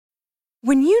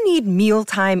When you need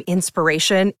mealtime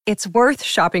inspiration, it's worth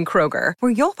shopping Kroger,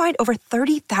 where you'll find over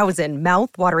 30,000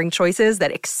 mouth-watering choices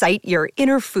that excite your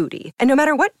inner foodie. And no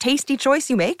matter what tasty choice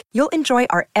you make, you'll enjoy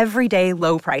our everyday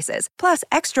low prices, plus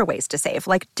extra ways to save,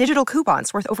 like digital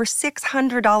coupons worth over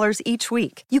 $600 each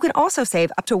week. You can also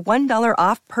save up to $1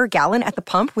 off per gallon at the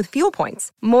pump with fuel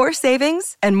points. More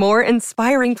savings and more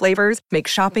inspiring flavors make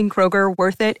shopping Kroger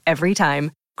worth it every time.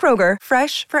 Kroger,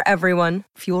 fresh for everyone.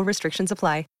 Fuel restrictions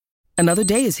apply. Another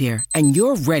day is here, and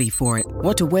you're ready for it.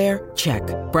 What to wear? Check.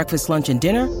 Breakfast, lunch, and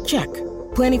dinner? Check.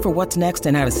 Planning for what's next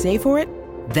and how to save for it?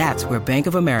 That's where Bank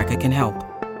of America can help.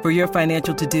 For your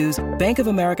financial to-dos, Bank of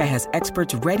America has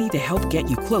experts ready to help get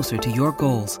you closer to your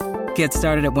goals. Get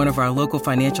started at one of our local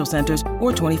financial centers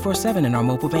or 24/7 in our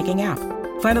mobile banking app.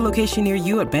 Find a location near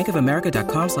you at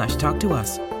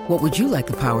bankofamerica.com/talktous. What would you like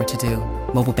the power to do?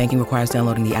 Mobile banking requires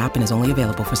downloading the app and is only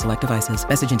available for select devices.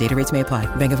 Message and data rates may apply.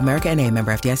 Bank of America N.A.,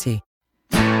 member FDIC.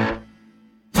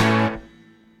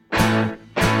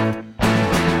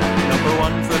 Number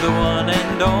one for the one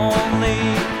and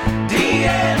only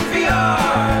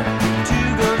DNVR.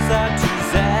 Two goes out to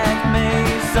Zach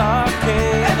Mace,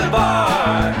 Arcade, and the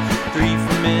bar. Three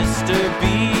for Mr. B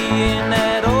in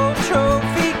that old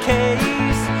trophy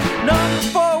case. Number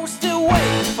four we're still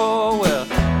waiting for, well,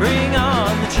 bring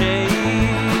on the chase.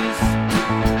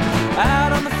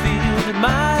 Out on the field at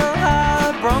Mile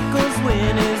High, Broncos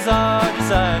win is our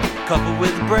desire. Couple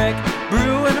with a break,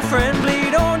 brew and a friend,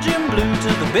 bleed orange and blue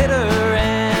to the bitter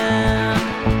end.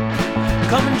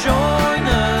 Come and join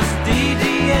us,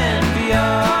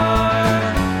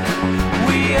 DDNVR.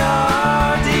 We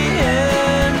are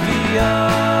DNVR.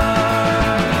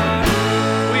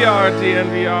 We are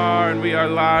DNVR, and we are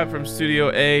live from Studio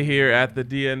A here at the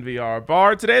DNVR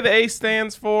bar. Today, the A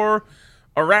stands for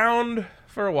around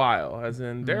for a while, as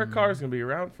in Derek Carr is going to be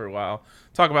around for a while.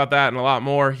 Talk about that and a lot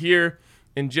more here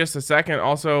in just a second.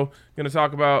 Also going to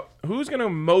talk about who's going to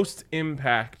most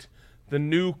impact the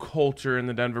new culture in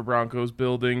the Denver Broncos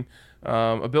building,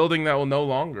 a building that will no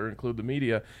longer include the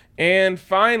media. And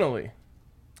finally,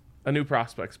 a new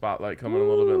prospect spotlight coming a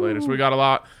little bit later. So we got a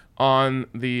lot on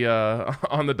the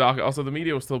docket. Also, the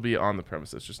media will still be on the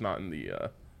premises, just not in the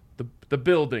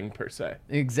building per se.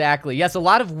 Exactly. Yes, a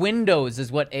lot of windows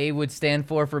is what A would stand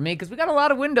for me, because we got a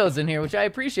lot of windows in here, which I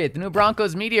appreciate. The new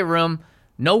Broncos media room,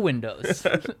 no windows.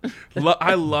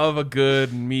 I love a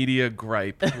good media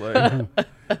gripe. Like,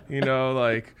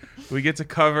 like we get to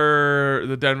cover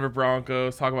the Denver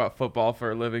Broncos, talk about football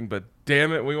for a living, but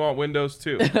damn it, we want windows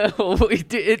too.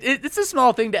 It's a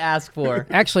small thing to ask for.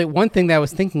 Actually, one thing that I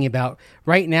was thinking about,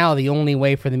 right now the only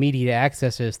way for the media to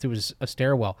access is through a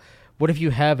stairwell. What if you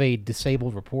have a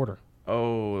disabled reporter?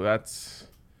 Oh, that's...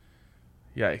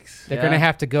 Yikes. They're going to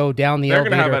have to go down the elevator.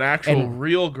 They're going to have an actual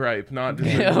real gripe, not just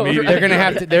media. They're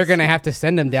going to have to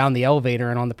send them down the elevator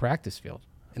and on the practice field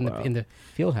in the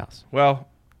field house. Well,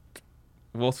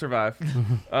 we'll survive.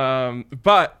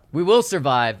 But we will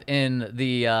survive in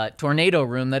the tornado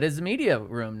room that is the media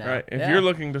room now. Right. If you're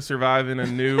looking to survive in a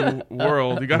new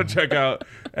world, you got to check out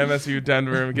MSU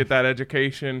Denver and get that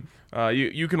education.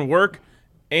 You can work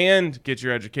and get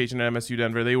your education at MSU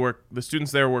Denver. The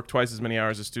students there work twice as many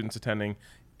hours as students attending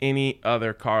any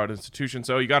other college institution.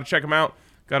 So you got to check them out.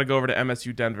 Got to go over to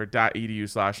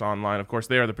msudenver.edu/online. Of course,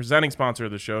 they are the presenting sponsor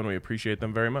of the show, and we appreciate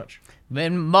them very much.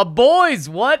 Man, my boys,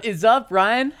 what is up,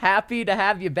 Ryan? Happy to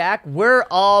have you back. We're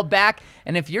all back.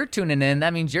 And if you're tuning in,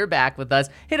 that means you're back with us.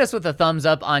 Hit us with a thumbs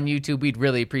up on YouTube. We'd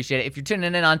really appreciate it. If you're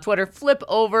tuning in on Twitter, flip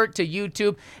over to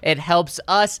YouTube. It helps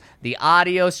us. The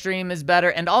audio stream is better.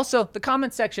 And also, the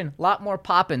comment section, a lot more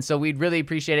popping. So we'd really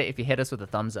appreciate it if you hit us with a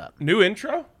thumbs up. New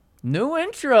intro.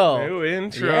 Yes. We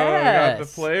got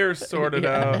the players sorted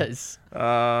yes.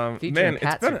 out. Featuring Man,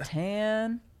 Pat it's been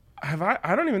Surtain.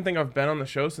 I don't even think I've been on the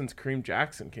show since Kareem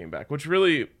Jackson came back, which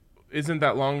really isn't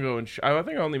that long ago. And I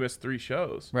think I only missed 3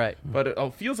 shows. Right. But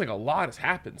it feels like a lot has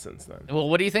happened since then. Well,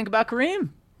 what do you think about Kareem?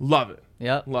 Love it.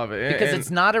 Yep. Love it. Because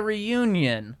it's not a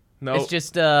reunion. No. It's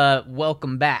just a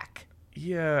welcome back.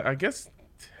 Yeah, I guess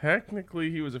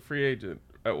technically he was a free agent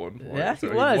at one point. Yeah,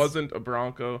 so he was. He wasn't a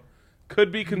Bronco.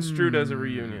 Could be construed as a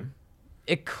reunion.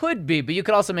 It could be, but you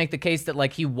could also make the case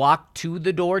that he walked to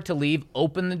the door to leave,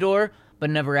 opened the door, but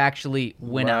never actually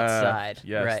went outside.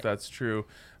 Yes, right. That's true.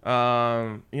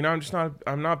 I'm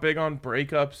not big on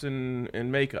breakups and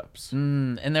makeups.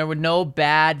 And there were no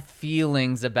bad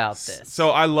feelings about this.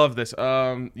 So I love this.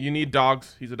 You need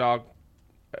dogs. He's a dog.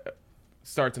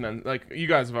 Starts and ends. You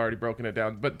guys have already broken it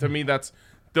down, but to me, that's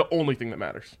the only thing that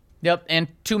matters. Yep, and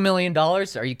 $2 million.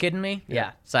 Are you kidding me?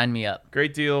 Yeah, sign me up.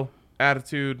 Great deal,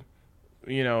 attitude.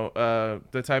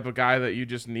 The type of guy that you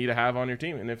just need to have on your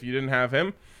team. And if you didn't have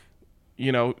him,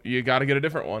 you got to get a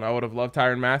different one. I would have loved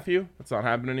Tyrann Mathieu. That's not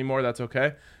happening anymore. That's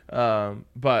okay.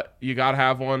 But you got to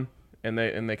have one, and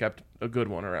they kept a good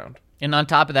one around. And on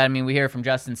top of that, I mean, we hear from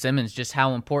Justin Simmons just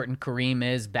how important Kareem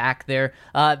is back there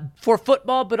for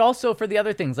football, but also for the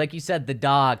other things. Like you said, the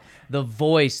dog, the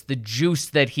voice, the juice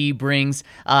that he brings.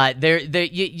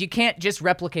 You can't just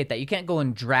replicate that. You can't go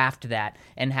and draft that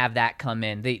and have that come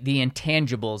in. The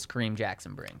intangibles Kareem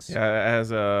Jackson brings. Yeah,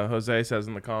 as Jose says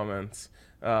in the comments,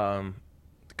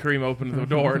 Kareem opened the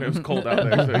door and it was cold out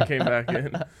there, so he came back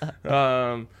in.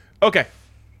 Okay.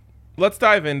 Let's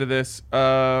dive into this,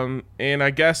 and I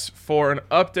guess for an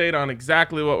update on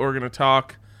exactly what we're going to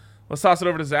talk, let's toss it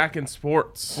over to Zach in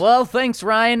sports. Well, thanks,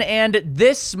 Ryan. And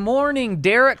this morning,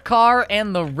 Derek Carr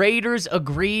and the Raiders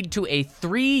agreed to a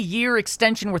 3-year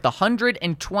extension worth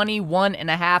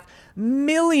 $121.5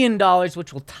 million,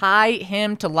 which will tie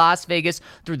him to Las Vegas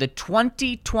through the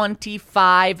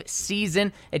 2025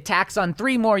 season. It tacks on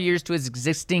 3 more years to his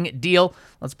existing deal.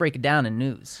 Let's break it down in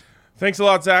news. Thanks a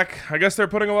lot, Zach. I guess they're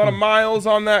putting a lot of miles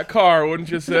on that car, wouldn't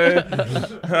you say?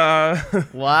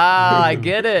 Wow, I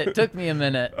get it. Took me a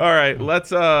minute. All right,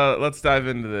 let's dive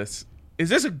into this. Is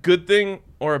this a good thing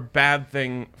or a bad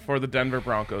thing for the Denver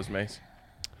Broncos, Mace?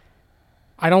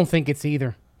 I don't think it's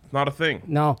either. It's not a thing.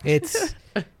 No, it's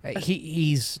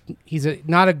he's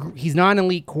not an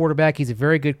elite quarterback. He's a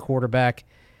very good quarterback,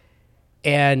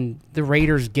 and the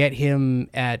Raiders get him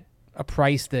at a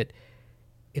price that.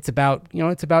 It's about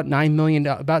 $9 million,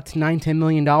 about $10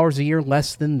 million a year,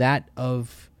 less than that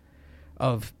of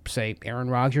say Aaron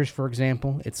Rodgers, for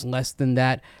example. It's less than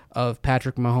that of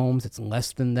Patrick Mahomes. It's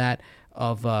less than that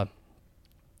of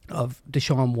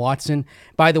Deshaun Watson.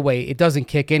 By the way, it doesn't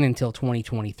kick in until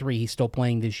 2023. He's still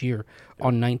playing this year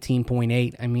on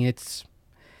 19.8. I mean, it's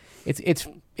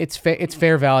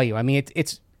fair value. I mean,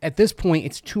 it's at this point,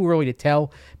 it's too early to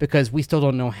tell because we still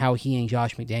don't know how he and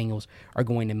Josh McDaniels are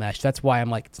going to mesh. That's why I'm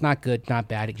like, it's not good, not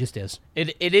bad. It just is.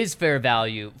 It is fair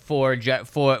value for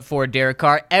Derek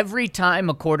Carr. Every time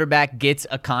a quarterback gets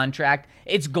a contract,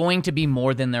 it's going to be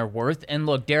more than they're worth. And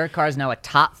look, Derek Carr is now a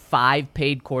top 5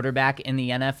 paid quarterback in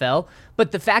the NFL.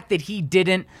 But the fact that he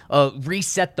didn't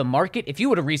reset the market, if you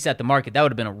would have reset the market, that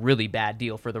would have been a really bad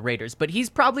deal for the Raiders. But he's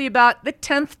probably about the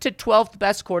 10th to 12th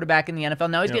best quarterback in the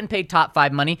NFL. Now he's getting paid top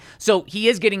 5 money, so he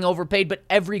is getting overpaid. But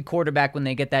every quarterback, when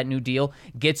they get that new deal,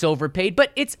 gets overpaid.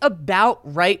 But it's about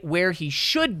right where he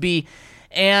should be.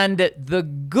 And the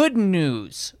good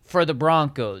news for the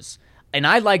Broncos, and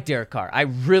I like Derek Carr. I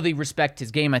really respect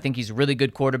his game. I think he's a really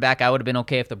good quarterback. I would have been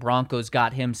okay if the Broncos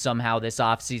got him somehow this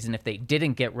offseason if they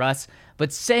didn't get Russ.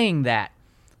 But saying that,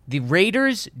 the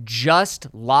Raiders just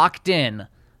locked in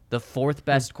the 4th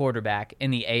best quarterback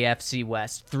in the AFC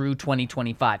West through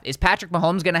 2025. Is Patrick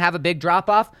Mahomes going to have a big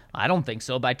drop-off? I don't think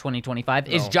so by 2025.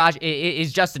 No.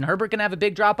 Is Justin Herbert going to have a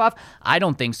big drop-off? I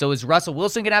don't think so. Is Russell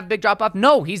Wilson going to have a big drop-off?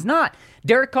 No, he's not.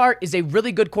 Derek Carr is a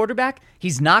really good quarterback.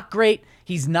 He's not great.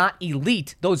 He's not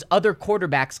elite. Those other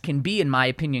quarterbacks can be, in my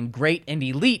opinion, great and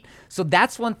elite. So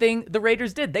that's one thing the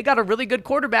Raiders did. They got a really good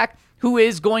quarterback who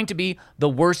is going to be the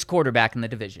worst quarterback in the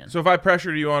division. So if I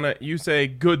pressured you on it, you say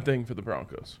good thing for the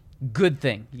Broncos. Good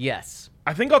thing, yes.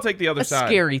 I think I'll take the other side. A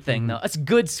scary thing, though. It's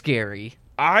good scary.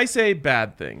 I say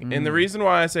bad thing. And the reason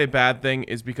why I say bad thing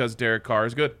is because Derek Carr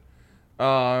is good.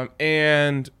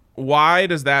 And why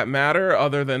does that matter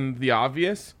other than the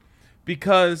obvious?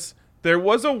 Because there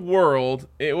was a world,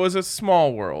 it was a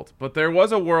small world, but there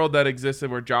was a world that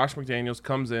existed where Josh McDaniels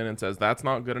comes in and says, that's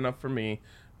not good enough for me.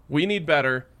 We need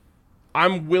better.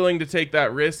 I'm willing to take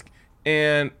that risk.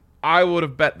 And I would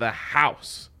have bet the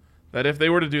house that if they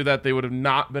were to do that, they would have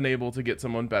not been able to get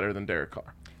someone better than Derek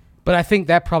Carr. But I think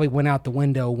that probably went out the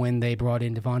window when they brought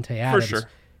in Devontae Adams. For sure.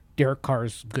 Derek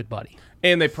Carr's good buddy.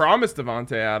 And they promised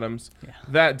Devontae Adams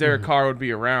that Derek Carr would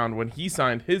be around when he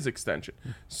signed his extension.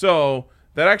 So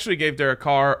that actually gave Derek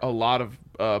Carr a lot of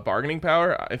bargaining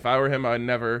power. If I were him, I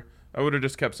would have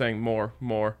just kept saying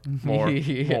more.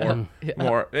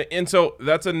 And so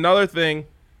that's another thing.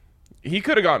 He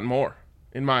could have gotten more,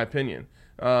 in my opinion.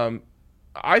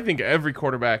 I think every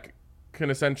quarterback can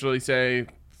essentially say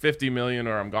 $50 million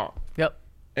or I'm gone. Yep.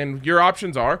 And your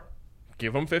options are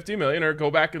give them $50 million or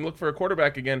go back and look for a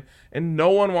quarterback again. And no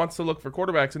one wants to look for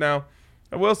quarterbacks. Now,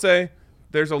 I will say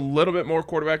there's a little bit more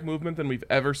quarterback movement than we've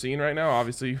ever seen right now.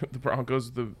 Obviously, the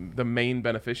Broncos are the main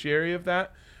beneficiary of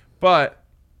that. But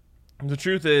the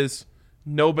truth is,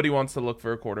 nobody wants to look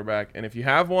for a quarterback. And if you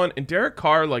have one, and Derek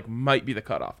Carr might be the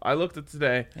cutoff. I looked at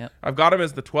today. Yep. I've got him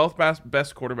as the 12th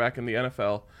best quarterback in the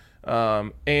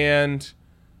NFL. And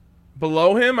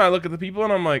below him, I look at the people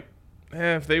and I'm like,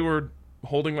 if they were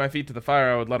holding my feet to the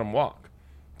fire, I would let them walk.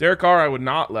 Derek Carr, I would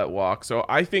not let walk. So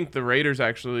I think the Raiders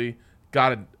actually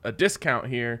got a discount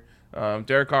here.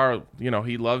 Derek Carr,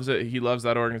 he loves it. He loves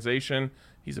that organization.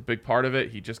 He's a big part of it.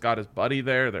 He just got his buddy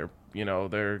there.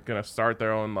 They're gonna start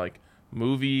their own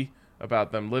movie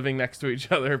about them living next to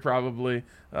each other. Probably,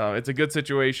 it's a good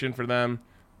situation for them.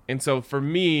 And so for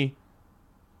me,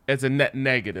 it's a net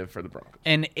negative for the Broncos.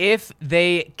 And if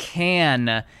Derek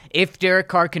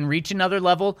Carr can reach another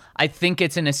level, I think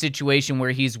it's in a situation where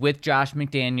he's with Josh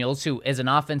McDaniels, who as an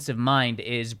offensive mind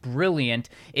is brilliant.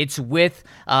 It's with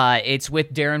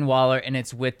Darren Waller, and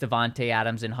it's with Devontae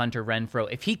Adams and Hunter Renfrow.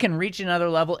 If he can reach another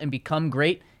level and become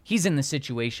great, he's in the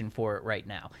situation for it right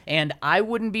now. And I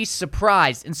wouldn't be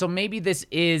surprised. And so maybe this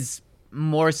is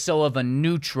more so of a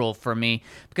neutral for me,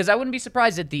 because I wouldn't be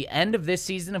surprised at the end of this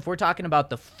season if we're talking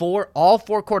about all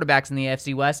four quarterbacks in the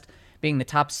AFC West being the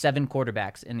top 7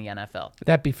 quarterbacks in the NFL.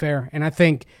 That'd be fair. And I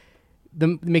think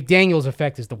the McDaniels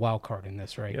effect is the wild card in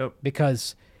this, right? Yep.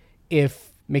 Because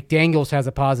if McDaniels has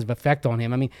a positive effect on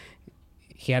him, I mean,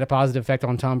 he had a positive effect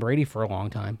on Tom Brady for a long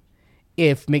time.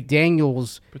 If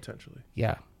McDaniels... Potentially.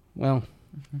 Yeah. Well...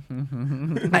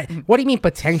 what do you mean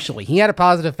potentially? He had a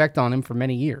positive effect on him for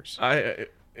many years.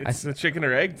 It's a chicken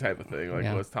or egg type of thing.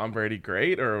 Yeah. Was Tom Brady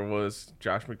great or was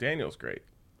Josh McDaniels great?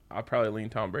 I'll probably lean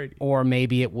Tom Brady. Or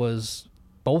maybe it was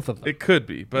both of them. It could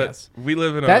be, but Yes. we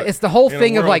live in It's the whole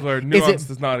thing of where nuance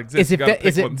does not exist.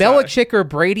 Is it Belichick or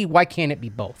Brady? Why can't it be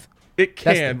both? It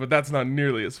can, but that's not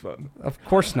nearly as fun. Of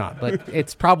course not, but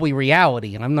it's probably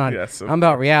reality, and I'm not. Yes, I'm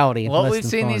about reality. What less we've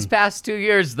than seen fun. these past 2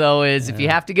 years, though, is if you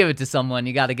have to give it to someone,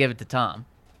 you got to give it to Tom.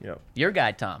 Yep. Your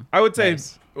guy, Tom. I would say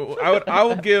Nice. I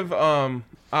will give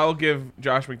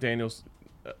Josh McDaniels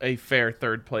a fair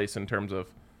third place in terms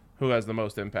of who has the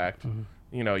most impact. Mm-hmm.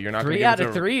 You're not gonna 3 give out it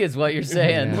of to, 3 is what you're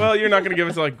saying. Well, you're not going to give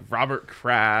it to Robert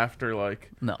Kraft or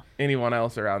No. anyone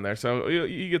else around there. So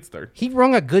he gets third. He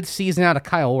wrung a good season out of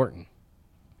Kyle Orton.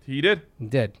 He did, He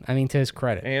did. I mean, to his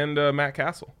credit. and Matt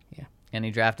Castle. And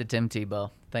he drafted Tim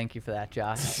Tebow. Thank you for that,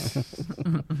 Josh.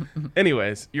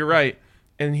 Anyways, you're right,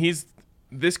 and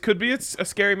this could be a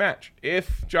scary match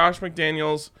if Josh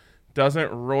McDaniels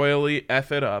doesn't royally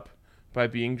F it up by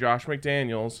being Josh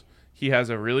McDaniels. He has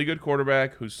a really good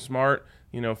quarterback who's smart.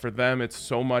 For them, it's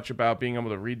so much about being able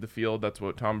to read the field. That's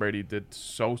what Tom Brady did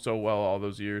so well all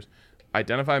those years.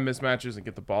 Identify mismatches and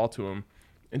get the ball to him.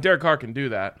 And Derek Carr can do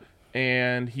that.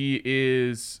 And he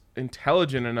is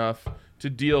intelligent enough to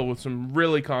deal with some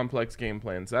really complex game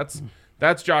plans. That's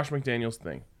Josh McDaniels'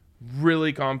 thing.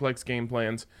 Really complex game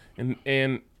plans.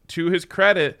 And to his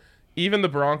credit, even the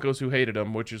Broncos who hated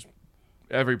him, which is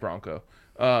every Bronco,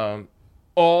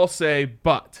 all say,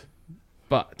 but.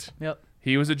 Yep.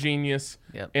 He was a genius,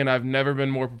 Yep. and I've never been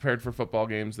more prepared for football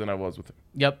games than I was with him.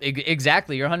 Yep,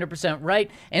 exactly. You're 100% right.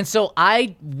 And so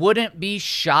I wouldn't be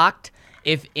shocked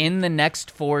if in the next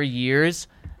 4 years,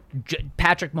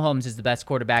 Patrick Mahomes is the best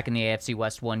quarterback in the AFC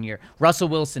West 1 year. Russell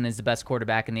Wilson is the best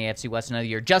quarterback in the AFC West another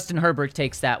year. Justin Herbert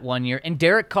takes that 1 year, and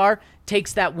Derek Carr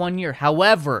takes that 1 year.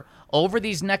 However, over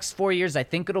these next 4 years, I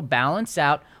think it'll balance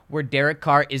out where Derek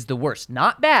Carr is the worst.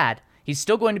 Not bad. He's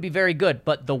still going to be very good,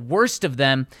 but the worst of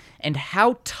them. And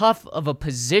how tough of a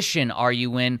position are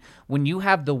you in when you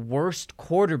have the worst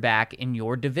quarterback in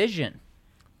your division?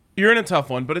 You're in a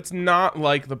tough one, but it's not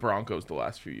like the Broncos the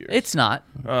last few years. It's not.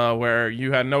 Where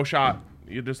you had no shot.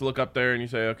 You just look up there and you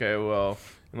say, okay, well,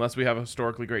 unless we have a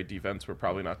historically great defense, we're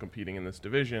probably not competing in this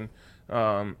division.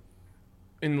 Or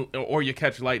you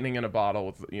catch lightning in a bottle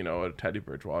with, a Teddy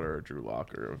Bridgewater or Drew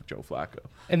Lock or Joe Flacco.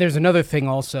 And there's another thing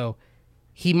also.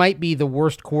 He might be the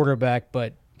worst quarterback,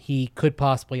 but he could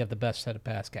possibly have the best set of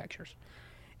pass catchers.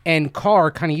 And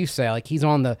Carr, kind of you say, he's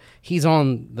on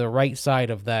the right side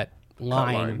of that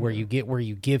line where you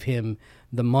give him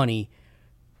the money.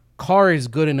 Carr is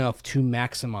good enough to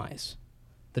maximize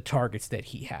the targets that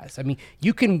he has. I mean,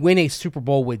 you can win a Super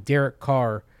Bowl with Derek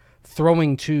Carr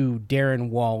throwing to Darren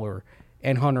Waller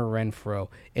and Hunter Renfrow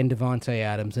and Devontae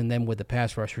Adams, and then with the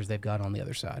pass rushers they've got on the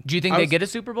other side. Do you think they get a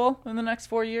Super Bowl in the next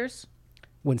 4 years?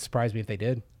 Wouldn't surprise me if they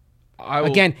did. I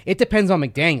will, Again, it depends on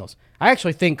McDaniels. I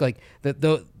actually think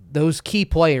those key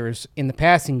players in the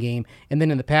passing game and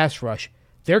then in the pass rush,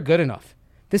 they're good enough.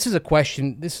 This is a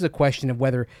question of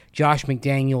whether Josh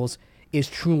McDaniels is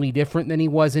truly different than he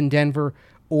was in Denver,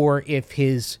 or if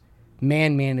his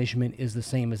man management is the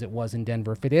same as it was in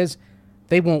Denver. If it is,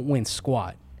 they won't win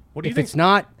squat. What do you If think? it's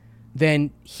not,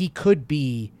 then he could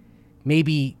be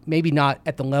maybe not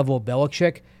at the level of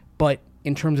Belichick, but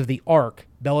in terms of the arc,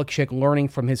 Belichick learning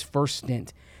from his first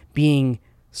stint, being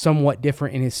somewhat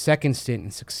different in his second stint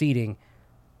and succeeding,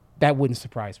 that wouldn't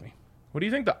surprise me. What do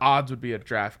you think the odds would be at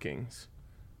DraftKings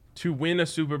to win a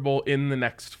Super Bowl in the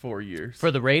next 4 years. For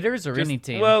the Raiders or Just- any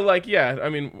team? Well, like, yeah, I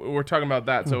mean, we're talking about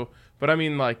that. So, but I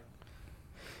mean, like,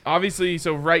 obviously,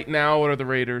 so right now, what are the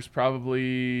Raiders?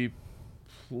 Probably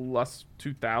plus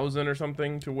 2,000 or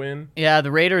something to win. Yeah,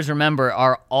 the Raiders, remember,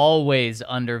 are always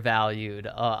undervalued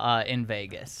in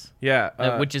Vegas,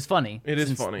 Yeah. which is funny. it is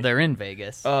since funny. They're in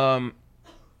Vegas. I'm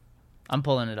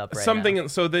pulling it up right something. now.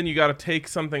 So then you got to take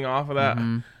something off of that.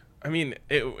 I mean,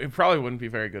 it probably wouldn't be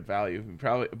very good value.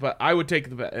 Probably, but I would take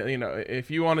the bet. You know, if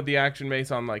you wanted the action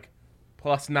base on like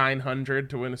plus 900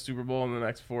 to win a Super Bowl in the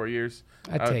next 4 years,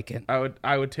 I'd take it.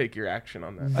 I would take your action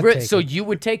on that. I'd take So it. you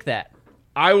would take that?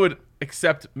 I would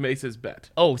accept Mace's bet.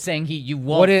 Oh, saying you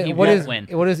won't, What is he what won't is win.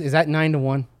 what is that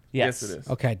 9-1? Yes. Yes, it is.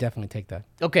 Okay, I definitely take that.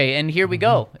 Okay, and here we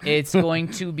go. It's going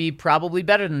to be probably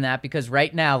better than that because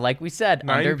right now, like we said,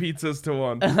 9 pizzas to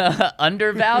 1.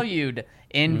 undervalued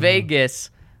in Vegas.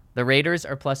 The Raiders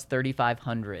are plus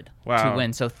 3,500 to Wow.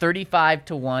 win. So 35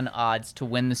 to 1 odds to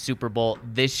win the Super Bowl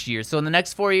this year. So in the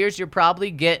next 4 years, you're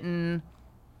probably getting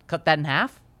cut that in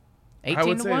half? 18 I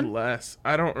would to say 1? less.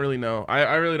 I don't really know.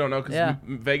 I really don't know because Yeah.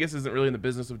 Vegas isn't really in the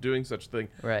business of doing such a thing.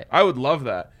 Right. I would love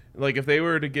that. Like if they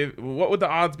were to give, what would the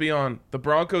odds be on the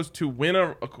Broncos to win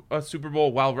a Super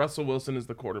Bowl while Russell Wilson is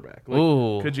the quarterback? Like,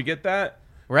 Ooh. could you get that?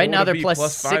 Right Or now would it they're be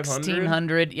plus 500?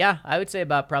 1,600. Yeah, I would say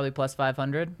about probably plus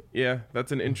 500. Yeah,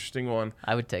 that's an interesting one.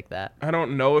 I would take that. I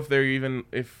don't know if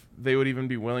they would even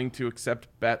be willing to accept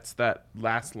bets that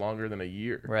last longer than a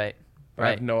year. Right. I Right.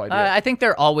 have no idea. I think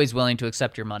they're always willing to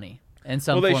accept your money in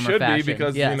some Well, they form or should fashion. be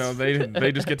because Yes. you know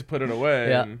they just get to put it away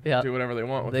Yeah, and yeah. do whatever they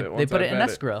want with They, it. they once put I it in bet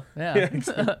escrow. Yeah. Yeah,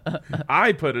 exactly.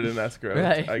 I put it in escrow.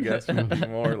 Right. I guess would be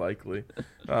more likely.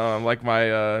 Like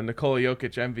my Nikola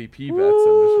Jokic MVP bets.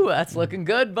 Ooh, that's looking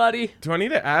good, buddy. Do I need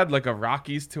to add like a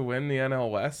Rockies to win the NL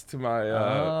West to my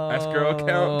escrow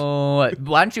account? Oh,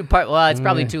 why don't you well, it's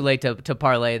probably too late to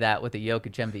parlay that with a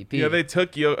Jokic MVP. Yeah, they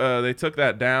took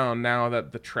that down now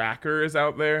that the tracker is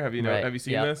out there. Have you Right. have you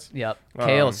seen Yep. this? Yep.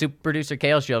 Kale, Um, super producer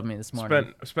Kale showed me this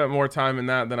morning. Spent more time in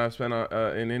that than I've spent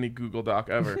in any Google Doc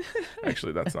ever.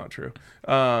 Actually, that's not true.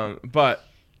 But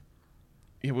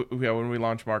yeah, when we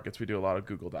launch markets, we do a lot of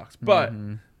Google Docs. But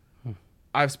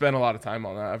I've spent a lot of time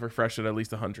on that. I've refreshed it at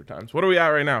least 100 times. What are we at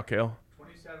right now, Kale?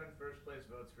 27 first place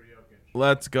votes for Jokic.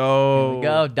 Let's go. Here we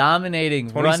go, dominating,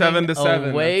 27 running to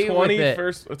 7. away A 20 with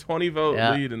it. a 20 vote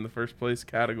Yeah. lead in the first place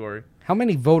category. How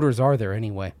many voters are there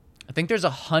anyway? I think there's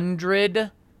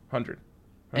 100 100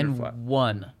 and flat.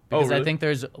 1 Oh, because I really? think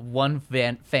there's one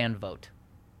fan vote.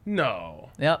 No.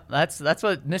 Yep, that's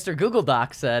what Mr. Google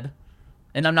Doc said.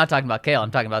 And I'm not talking about Kale.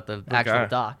 I'm talking about the actual guy.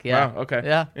 doc. Yeah. Wow, okay.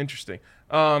 Yeah. Interesting.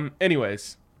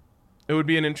 Anyways, it would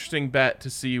be an interesting bet to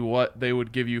see what they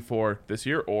would give you for this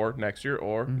year or next year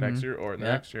or next year or the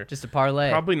Yeah. next year. Just a parlay.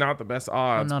 Probably not the best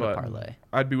odds, not a but parlay.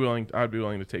 I'd be willing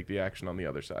to take the action on the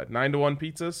other side. 9-1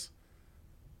 pizzas.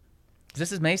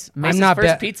 This is Mace's not first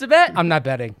bet- pizza bet? I'm not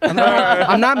betting.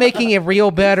 I'm not making a real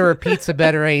bet or a pizza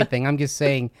bet or anything. I'm just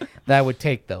saying that I would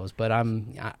take those. But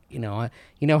you know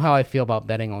how I feel about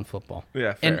betting on football.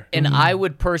 Yeah, fair. And I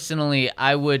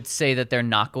would say that they're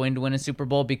not going to win a Super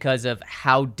Bowl because of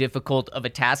how difficult of a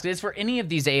task it is for any of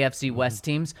these AFC West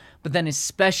teams. But then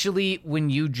especially when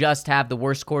you just have the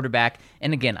worst quarterback.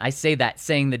 And again, I say that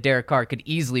saying that Derek Carr could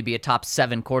easily be a top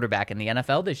 7 quarterback in the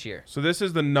NFL this year. So this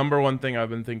is the number one thing I've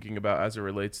been thinking about as it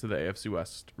relates to the AFC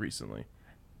West recently.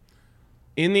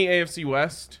 In the AFC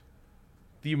West,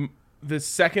 the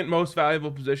second most valuable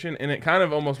position, and it kind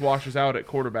of almost washes out at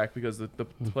quarterback because the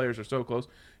players are so close.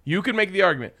 You could make the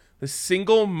argument the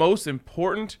single most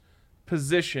important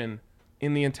position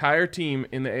in the entire team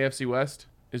in the AFC West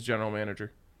is general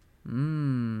manager.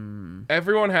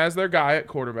 Everyone has their guy at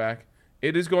quarterback.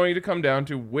 It is going to come down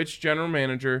to which general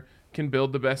manager can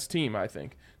build the best team, I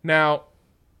think. Now,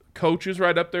 coach is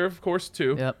right up there, of course,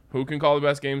 too. Yep. Who can call the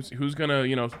best games? Who's going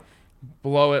to,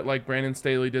 blow it like Brandon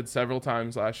Staley did several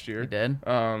times last year? He did.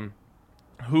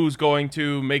 Who's going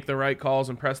to make the right calls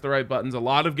and press the right buttons? A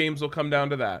lot of games will come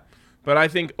down to that. But I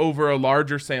think over a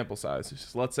larger sample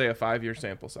size, let's say a 5-year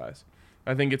sample size,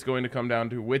 I think it's going to come down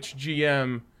to which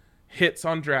GM hits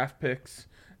on draft picks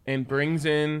and brings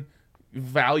in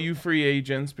value free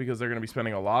agents because they're going to be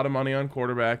spending a lot of money on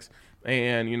quarterbacks,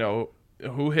 and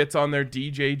who hits on their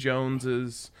DJ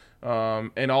Joneses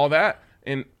and all that.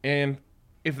 And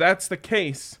if that's the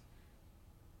case,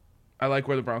 I like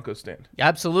where the Broncos stand.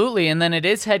 Absolutely. And then it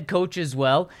is head coach as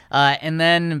well. And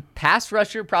then pass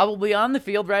rusher probably on the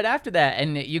field right after that.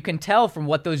 And you can tell from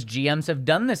what those GMs have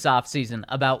done this offseason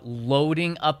about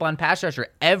loading up on pass rusher.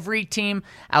 Every team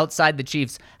outside the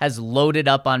Chiefs has loaded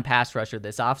up on pass rusher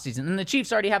this offseason. And the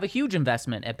Chiefs already have a huge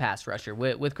investment at pass rusher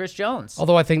with Chris Jones.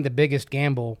 Although I think the biggest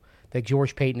gamble that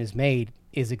George Payton has made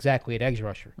is exactly an edge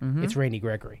rusher. It's Randy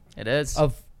Gregory. It is.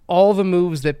 Of all the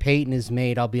moves that Payton has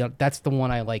made, that's the one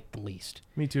I like the least.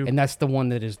 Me too. And that's the one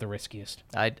that is the riskiest.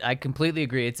 I completely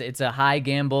agree. It's a high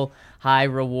gamble, high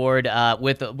reward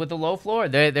with a low floor.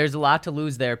 There's a lot to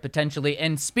lose there potentially.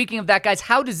 And speaking of that, guys,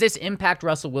 how does this impact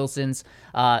Russell Wilson's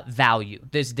value?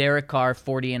 This Derek Carr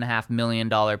 $40.5 million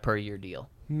per year deal.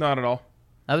 Not at all.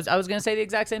 I was going to say the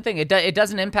exact same thing. It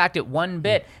doesn't impact it one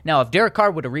bit. Now, if Derek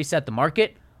Carr would have reset the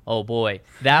market, oh boy,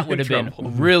 that would have been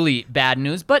really bad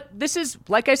news. But this is,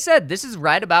 like I said, this is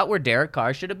right about where Derek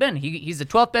Carr should have been. He's the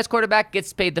 12th best quarterback,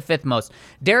 gets paid the 5th most.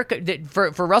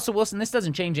 For Russell Wilson, this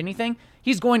doesn't change anything.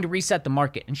 He's going to reset the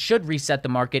market and should reset the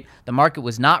market. The market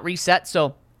was not reset,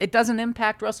 so it doesn't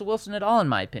impact Russell Wilson at all, in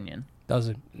my opinion.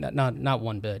 Doesn't. Not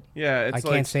one bit. Yeah, I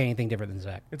can't say anything different than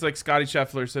Zach. It's like Scotty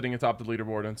Scheffler sitting atop the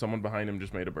leaderboard and someone behind him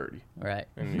just made a birdie. Right.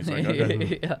 And he's like,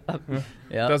 okay.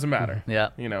 Yeah. Doesn't matter.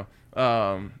 Yeah. You know.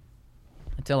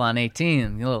 Until on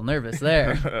 18, you're a little nervous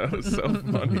there. That was so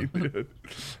funny, dude.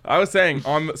 I was saying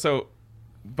so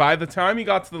by the time he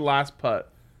got to the last putt,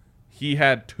 he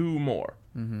had 2 more.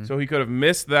 So he could have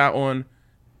missed that one.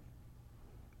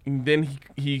 And then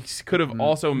he could have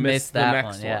also missed the that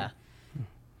next one. Yeah.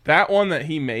 That one that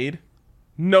he made,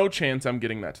 no chance I'm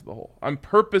getting that to the hole. I'm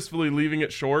purposefully leaving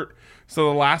it short. So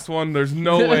the last one, there's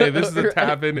no way. This is a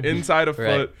tap in inside a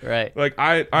foot. Right. Like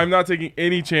I'm not taking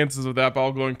any chances of that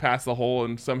ball going past the hole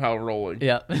and somehow rolling.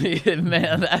 Yeah,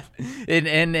 man.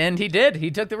 And he did.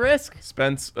 He took the risk.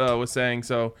 Spence was saying,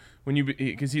 so when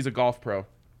because he's a golf pro,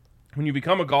 when you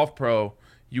become a golf pro,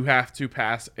 you have to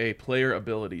pass a player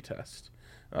ability test.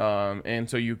 And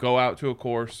so you go out to a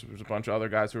course. There's a bunch of other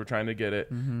guys who are trying to get it.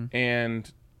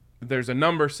 And there's a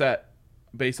number set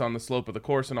based on the slope of the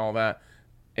course and all that.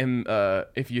 And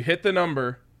if you hit the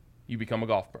number, you become a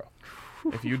golf pro.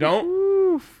 If you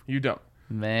don't, you don't.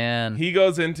 Man. He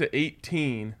goes into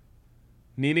 18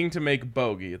 needing to make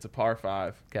bogey. It's a par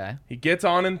 5. Okay. He gets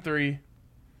on in 3.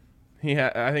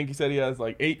 I think he said he has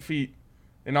like 8 feet,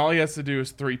 and all he has to do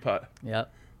is 3 putt.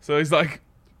 Yep. So he's like,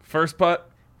 first putt,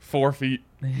 4 feet.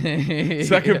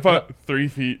 Second putt, 3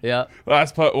 feet. Yeah.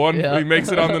 Last putt, 1. Yeah. He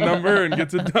makes it on the number and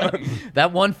gets it done.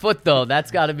 That 1 foot though, that's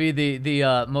got to be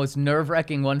the most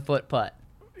nerve-wracking 1 foot putt.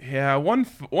 Yeah,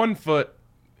 1 foot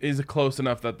is close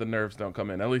enough that the nerves don't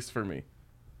come in, at least for me.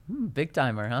 Big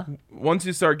timer, huh? Once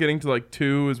you start getting to like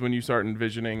 2 is when you start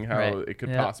envisioning how Right. it could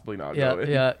Yeah. possibly not Yeah, go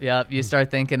in. yeah. You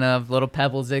start thinking of little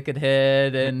pebbles it could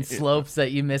hit and slopes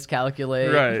that you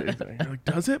miscalculate. Right. It's like, you're like,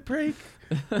 does it break?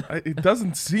 It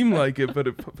doesn't seem like it, but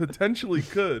it potentially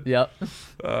could. Yep.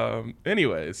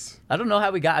 Anyways, I don't know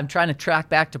how we got. I'm trying to track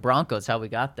back to Broncos how we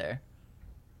got there.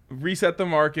 reset the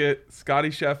market, Scotty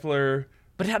Scheffler.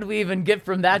 But how do we even get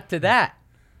from that to that?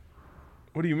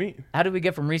 What do you mean? How do we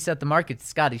get from reset the market to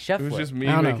Scotty Scheffler? It was just me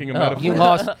I don't know. making a metaphor.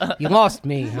 You lost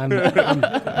me. I'm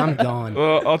gone.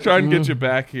 Well, I'll try and get you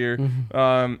back here.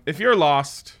 If you're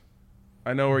lost,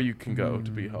 I know where you can go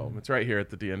to be home. It's right here at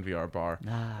the DNVR bar.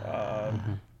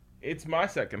 It's my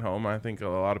second home. I think a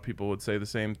lot of people would say the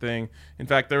same thing. In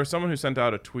fact, there was someone who sent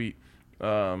out a tweet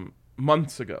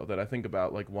months ago that I think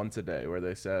about like once a day, where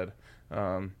they said,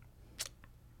 I'm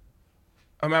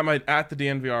at the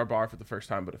DNVR bar for the first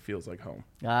time, but it feels like home.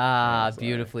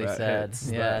 Beautifully That said. hits.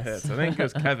 That Yes. hits. I think it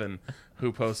was Kevin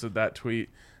who posted that tweet,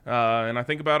 and I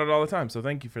think about it all the time. So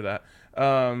thank you for that.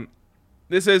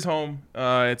 This is home.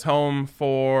 It's home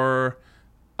for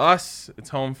us.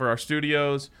 It's home for our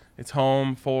studios. It's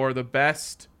home for the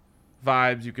best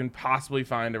vibes you can possibly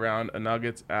find around a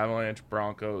Nuggets, Avalanche,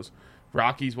 Broncos,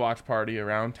 Rockies watch party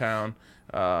around town.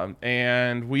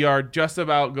 And we are just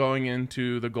about going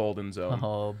into the Golden Zone.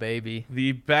 Oh, baby.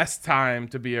 The best time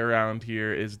to be around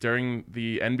here is during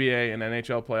the NBA and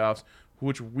NHL playoffs,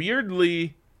 which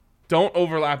weirdly don't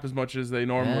overlap as much as they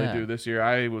normally do this year.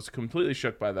 I was completely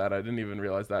shook by that. I didn't even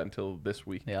realize that until this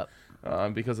week. Yep.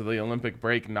 Because of the Olympic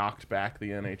break knocked back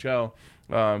the NHL.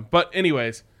 But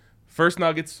anyways, first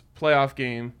Nuggets playoff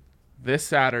game this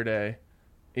Saturday.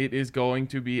 It is going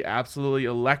to be absolutely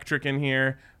electric in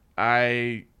here.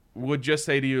 I would just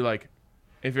say to you, like,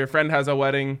 if your friend has a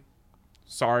wedding,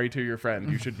 sorry to your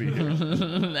friend. You should be here.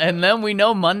 And then we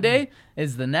know Monday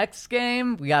is the next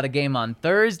game. We got a game on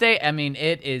Thursday. I mean,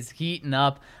 it is heating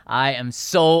up. I am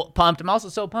so pumped. I'm also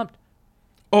so pumped.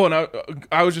 Oh, and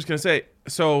I was just going to say,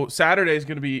 so Saturday is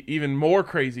going to be even more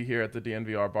crazy here at the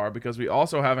DNVR bar because we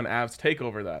also have an Avs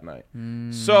takeover that night.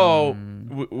 So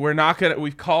we're not going to,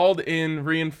 we've called in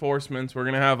reinforcements. We're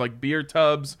going to have like beer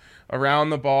tubs around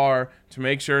the bar to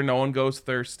make sure no one goes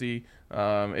thirsty.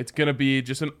 It's going to be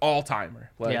just an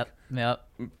all-timer. Like, Yep.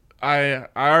 I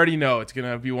already know it's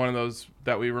going to be one of those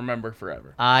that we remember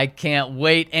forever. I can't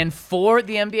wait. And for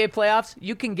the NBA playoffs,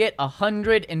 you can get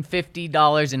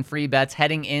 $150 in free bets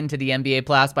heading into the NBA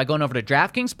playoffs by going over to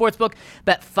DraftKings Sportsbook.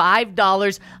 Bet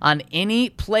 $5 on any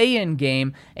play-in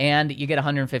game, and you get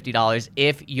 $150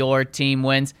 if your team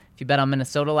wins. If you bet on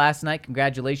Minnesota last night,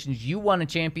 congratulations. You won a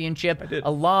championship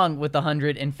along with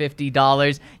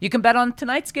 $150. You can bet on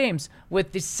tonight's games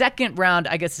with the second round,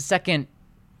 the second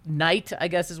night,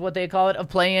 is what they call it, of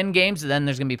play-in games. Then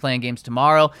there's going to be play-in games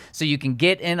tomorrow. So you can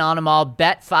get in on them all.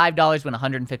 Bet $5, win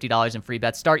 $150 in free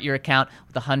bets. Start your account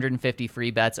with 150 free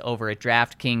bets over at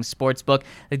DraftKings Sportsbook.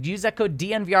 Use that code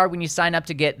DNVR when you sign up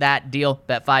to get that deal.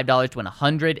 Bet $5 to win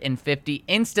 $150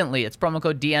 instantly. It's promo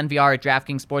code DNVR at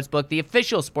DraftKings Sportsbook, the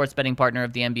official sports betting partner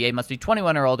of the NBA. Must be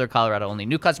 21 or older. Colorado only.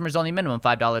 New customers only. Minimum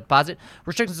 $5 deposit.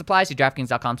 Restrictions apply. See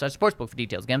DraftKings.com/sportsbook for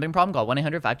details. Gambling problem? Call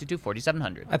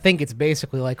 1-800-522-4700. I think it's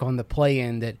basically like on the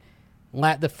play-in that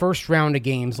the first round of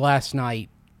games last night,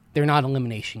 they're not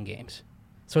elimination games.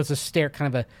 So it's a stair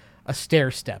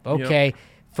step. Okay,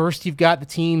 First you've got the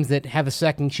teams that have a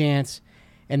second chance,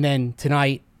 and then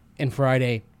tonight and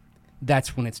Friday,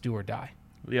 that's when it's do or die.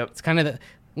 Yep. It's kind of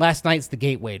last night's the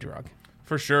gateway drug.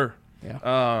 For sure.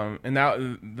 Yeah. And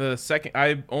now the second,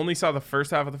 I only saw the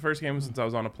first half of the first game since I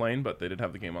was on a plane, but they did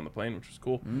have the game on the plane, which was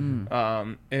cool.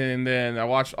 And then I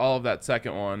watched all of that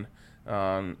second one.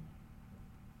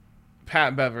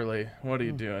 Pat Beverly, what are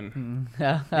you doing?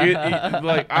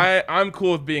 I'm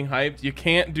cool with being hyped. You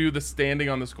can't do the standing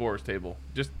on the scorers table.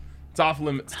 Just it's off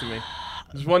limits to me.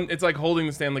 It's like holding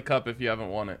the Stanley Cup if you haven't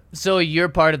won it. So you're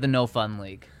part of the no fun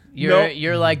league.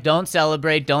 You're like, don't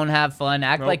celebrate, don't have fun,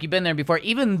 act like you've been there before,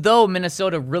 even though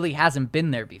Minnesota really hasn't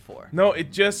been there before. No,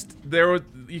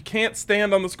 you can't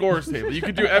stand on the scorers table. You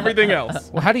could do everything else.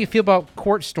 Well, how do you feel about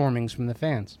court stormings from the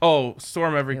fans? Oh,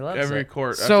 storm every court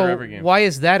after every game. So why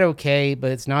is that okay,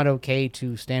 but it's not okay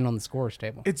to stand on the scorers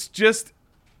table? It's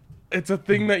a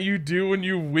thing that you do when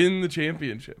you win the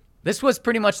championship. This was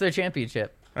pretty much their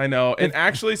championship. I know. And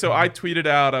actually, so I tweeted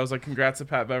out, I was like, congrats to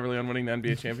Pat Beverly on winning the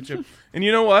NBA championship. And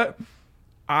you know what?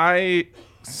 I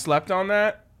slept on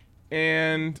that,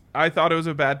 and I thought it was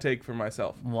a bad take for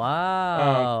myself.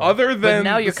 Wow. But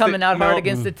now you're coming out hard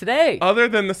against it today. Other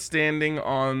than the standing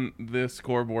on the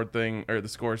scoreboard thing, or the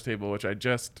scores table, which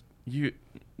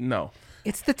no.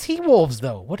 It's the T-Wolves,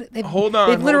 though. Hold on.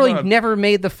 They've literally never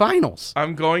made the finals.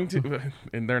 I'm going to,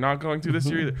 and they're not going to this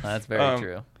year either. That's very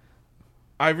true.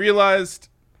 I realized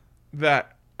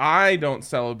that I don't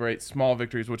celebrate small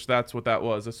victories, which that's what that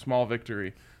was, a small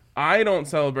victory. I don't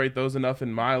celebrate those enough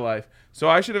in my life. So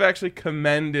I should have actually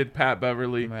commended Pat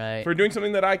Beverly for doing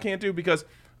something that I can't do, because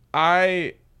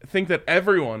I think that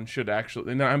everyone should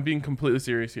actually, and I'm being completely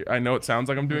serious here. I know it sounds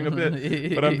like I'm doing a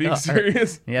bit, but I'm being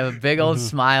serious. You have a big old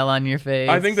smile on your face.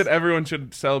 I think that everyone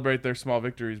should celebrate their small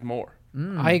victories more.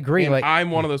 I agree. And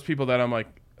I'm one of those people that I'm like,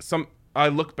 I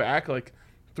look back like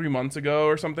 3 months ago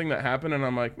or something that happened, and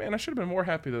I'm like, man, I should have been more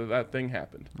happy that thing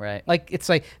happened. Right. It's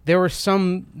like there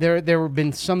have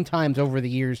been some times over the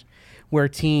years where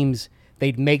teams,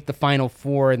 they'd make the Final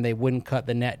Four and they wouldn't cut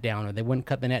the net down, or they wouldn't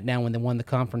cut the net down when they won the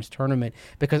conference tournament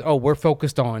because, we're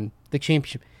focused on the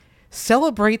championship.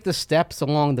 Celebrate the steps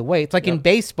along the way. It's like in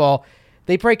baseball,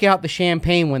 they break out the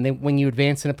champagne when you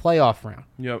advance in a playoff round.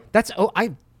 Yep.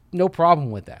 I no problem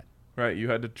with that. Right. You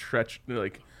had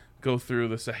to go through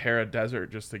the Sahara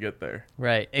Desert just to get there.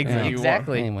 Right.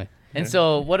 Exactly. Anyway. And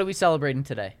so what are we celebrating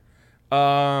today? What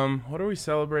are we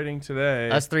celebrating today?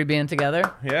 Us three being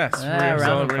together? Yes.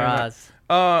 Round of applause.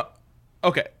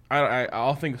 Okay.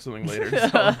 I'll think of something later to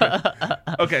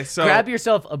celebrate. Okay, so grab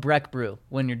yourself a Breck Brew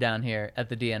when you're down here at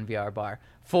the DNVR bar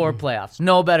for playoffs.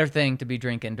 No better thing to be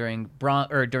drinking during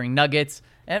Nuggets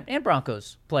and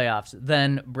Broncos playoffs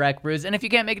than Breck Brews. And if you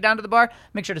can't make it down to the bar,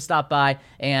 make sure to stop by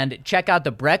and check out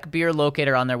the Breck Beer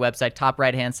Locator on their website, top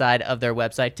right-hand side of their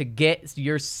website, to get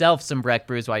yourself some Breck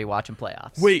Brews while you're watching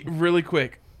playoffs. Wait, really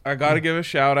quick. I got to give a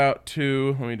shout out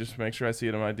to, let me just make sure I see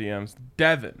it in my DMs,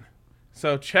 Devin.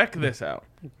 So check this out.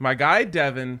 My guy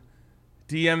Devin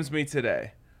DMs me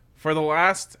today. For the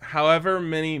last however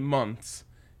many months,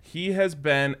 he has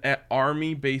been at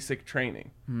Army basic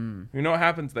training. You know what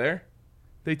happens there?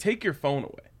 They take your phone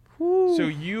away. So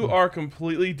you are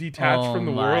completely detached from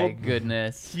the world. Oh my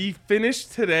goodness. He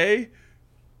finished today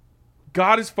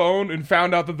got his phone and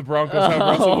found out that the Broncos have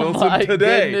Russell Wilson my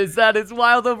today. Goodness, that is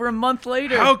wild. Over a month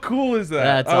later. How cool is that?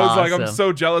 That's I was like, I'm awesome.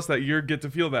 so jealous that you get to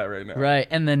feel that right now. Right,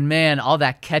 and then man, all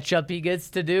that catch up he gets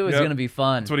to do is Yep. gonna be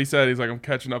fun. That's what he said. He's like, I'm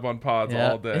catching up on pods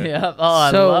all day. Yeah. Oh,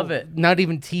 I So, love it. Not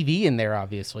even TV in there,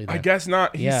 obviously. I then. guess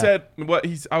not. He Yeah. said what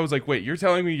he's. I was like, wait, you're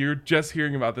telling me you're just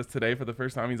hearing about this today for the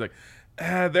first time? He's like,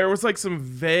 there was like some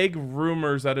vague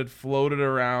rumors that had floated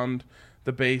around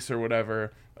the base or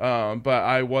whatever. But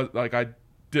I was like,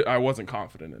 I wasn't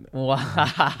confident in it.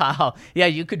 Wow. Yeah,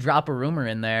 you could drop a rumor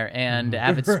in there and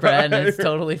have it spread, and it's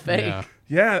totally fake. Yeah.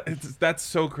 Yeah, that's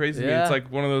so crazy. to me. Yeah. It's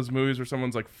like one of those movies where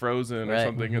someone's like frozen or Right.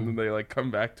 something, and then they like come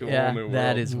back to a Yeah, whole new world.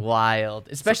 that is wild,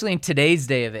 especially in today's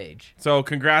day of age. So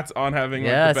congrats on having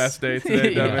like, Yes. the best day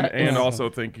today, Devin, Yes. and also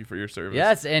thank you for your service.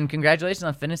 Yes, and congratulations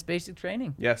on finished basic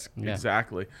training. Yes,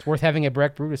 exactly. It's worth having a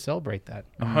Breck Brew to celebrate that.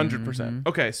 100%.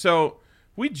 Okay, so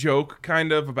we joke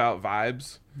kind of about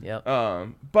vibes, Yep.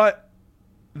 but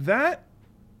that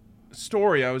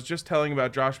story I was just telling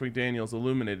about Josh McDaniels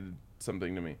illuminated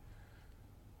something to me.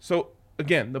 So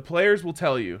again, the players will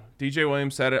tell you. DJ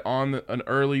Williams said it on an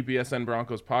early BSN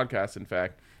Broncos podcast. In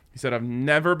fact, he said, "I've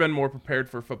never been more prepared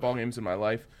for football games in my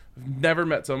life. I've never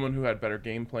met someone who had better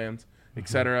game plans,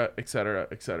 etc., etc.,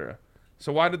 etc."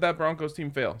 So why did that Broncos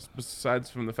team fail? Besides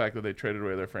from the fact that they traded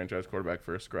away their franchise quarterback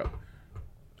for a scrub.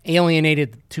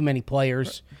 Alienated too many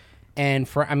players, and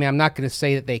I'm not going to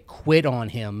say that they quit on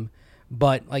him,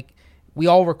 but like we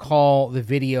all recall the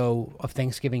video of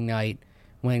Thanksgiving night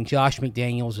when Josh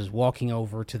McDaniels is walking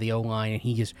over to the O-line and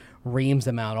he just reams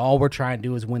them out. All we're trying to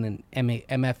do is win an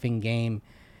MFing game.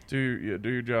 Do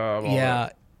your job. all Yeah,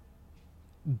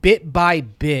 that. bit by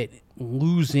bit,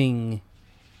 losing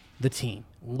the team,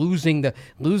 losing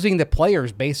the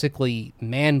players basically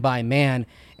man by man.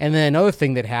 And then another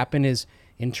thing that happened is,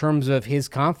 in terms of his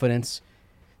confidence,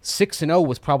 6-0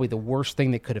 was probably the worst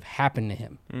thing that could have happened to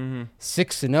him.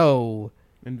 6-0,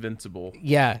 Invincible.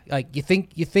 yeah, like you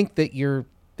think that your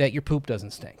poop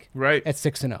doesn't stink, Right. at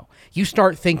 6-0. You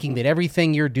start thinking that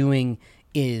everything you're doing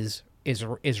is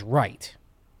right,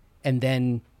 and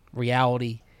then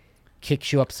reality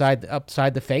kicks you upside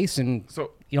the face, and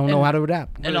So you don't know how to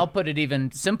adapt. And I'll put it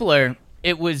even simpler.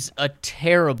 It was a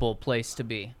terrible place to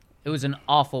be. It was an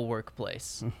awful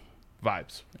workplace.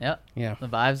 vibes. Yep. Yeah. The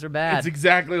vibes are bad. It's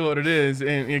exactly what it is.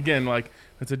 And again, like,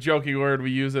 it's a jokey word. We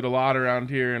use it a lot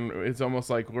around here, and it's almost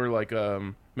like we're like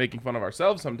making fun of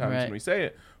ourselves sometimes Right. when we say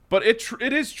it. But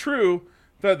it is true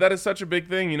that is such a big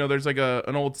thing. You know, there's like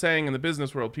an old saying in the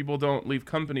business world: people don't leave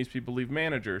companies, people leave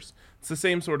managers. It's the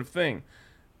same sort of thing.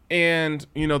 And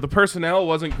you know, the personnel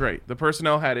wasn't great. The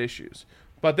personnel had issues,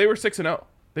 but they were 6-0.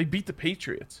 They beat the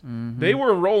Patriots. They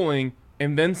were rolling,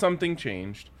 and then something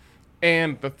changed.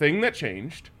 And the thing that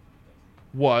changed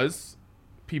was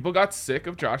people got sick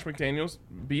of Josh McDaniels'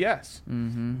 BS.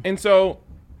 And so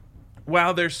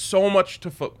while there's so much to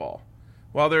football,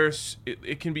 while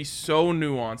it can be so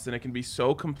nuanced and it can be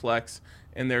so complex,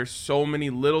 and there's so many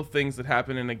little things that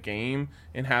happen in a game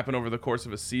and happen over the course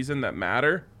of a season that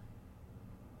matter,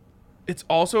 it's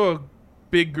also a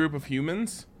big group of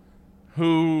humans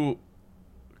who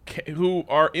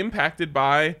are impacted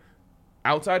by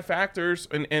outside factors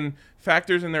and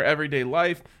factors in their everyday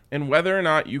life, and whether or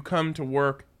not you come to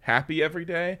work happy every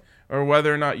day or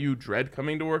whether or not you dread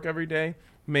coming to work every day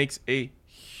makes a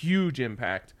huge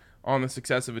impact on the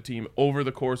success of a team over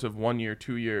the course of 1 year,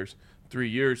 2 years, 3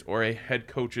 years, or a head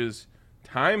coach's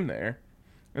time there.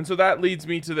 And so that leads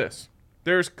me to this.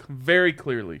 There's very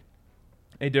clearly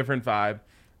a different vibe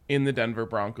in the Denver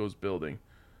Broncos building.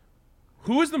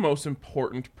 Who is the most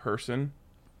important person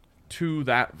to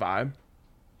that vibe?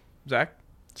 Zach?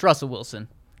 It's Russell Wilson.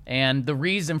 And the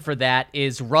reason for that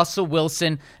is Russell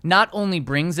Wilson not only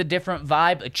brings a different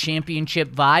vibe, a championship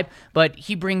vibe, but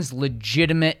he brings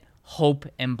legitimate hope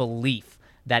and belief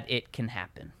that it can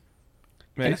happen.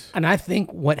 Mace? And I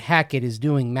think what Hackett is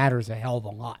doing matters a hell of a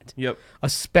lot. Yep.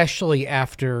 Especially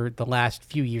after the last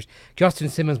few years. Justin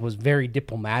Simmons was very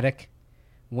diplomatic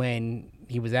when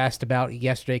he was asked about it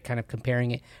yesterday, kind of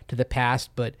comparing it to the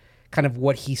past, but kind of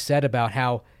what he said about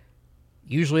how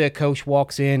usually a coach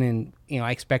walks in and,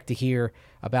 I expect to hear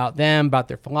about them, about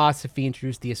their philosophy,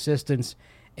 introduce the assistants.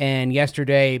 And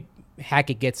yesterday,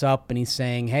 Hackett gets up and he's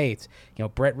saying, hey, it's,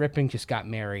 Brett Rippon just got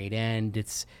married, and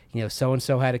it's,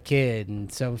 so-and-so had a kid, and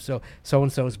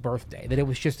so-and-so's birthday. That it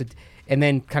was just and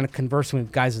then kind of conversing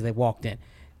with guys as they walked in.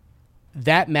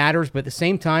 That matters, but at the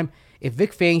same time, if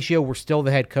Vic Fangio were still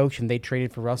the head coach and they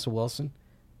traded for Russell Wilson,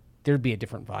 there'd be a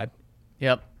different vibe.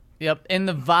 Yep. Yep, and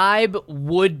the vibe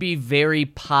would be very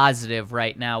positive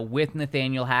right now with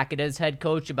Nathaniel Hackett as head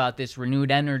coach about this renewed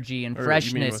energy and Or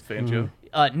freshness. You mean with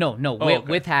Fangio? No, Oh, okay.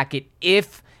 with Hackett.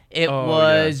 If it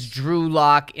was Drew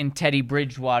Lock and Teddy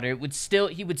Bridgewater,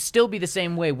 he would still be the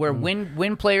same way. Where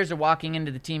when players are walking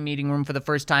into the team meeting room for the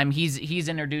first time, he's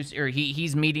introduced or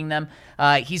he's meeting them.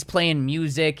 He's playing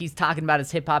music. He's talking about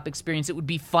his hip hop experience. It would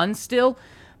be fun still,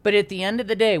 but at the end of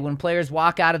the day, when players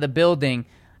walk out of the building,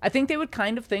 I think they would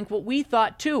kind of think what we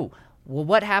thought too. Well,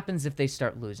 what happens if they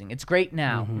start losing? It's great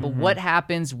now, but what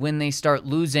happens when they start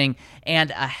losing? And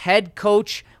a head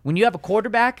coach, when you have a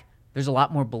quarterback, there's a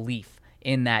lot more belief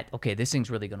in that, okay, this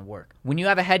thing's really going to work. When you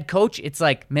have a head coach, it's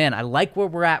like, man, I like where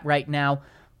we're at right now,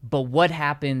 but what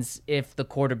happens if the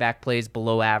quarterback plays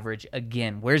below average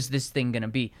again? Where's this thing going to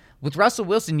be? With Russell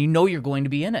Wilson, you know you're going to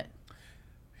be in it.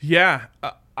 Yeah,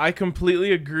 I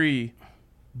completely agree,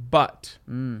 but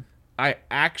I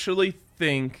actually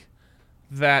think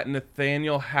that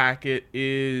Nathaniel Hackett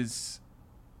is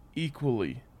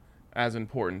equally as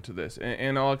important to this,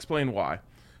 and I'll explain why.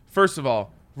 First of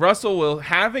all,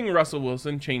 having Russell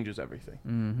Wilson changes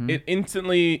everything. It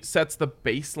instantly sets the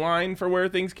baseline for where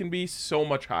things can be so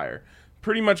much higher.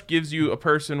 Pretty much gives you a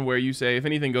person where you say, if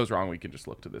anything goes wrong, we can just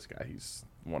look to this guy. He's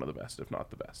one of the best, if not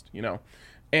the best,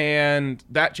 And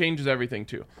that changes everything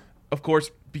too. Of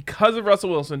course, because of Russell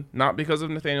Wilson, not because of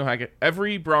Nathaniel Hackett,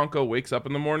 every Bronco wakes up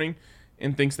in the morning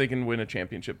and thinks they can win a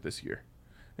championship this year.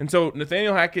 And so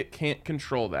Nathaniel Hackett can't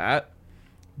control that,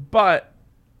 but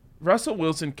Russell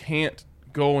Wilson can't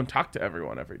go and talk to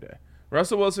everyone every day.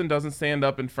 Russell Wilson doesn't stand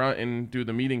up in front and do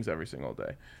the meetings every single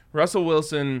day. Russell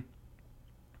Wilson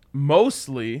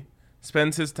mostly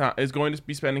is going to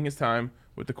be spending his time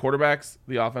with the quarterbacks,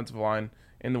 the offensive line,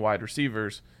 and the wide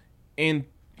receivers. And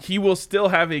he will still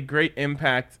have a great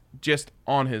impact just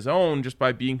on his own, just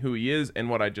by being who he is and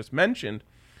what I just mentioned.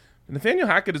 Nathaniel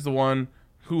Hackett is the one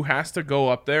who has to go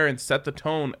up there and set the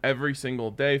tone every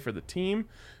single day for the team.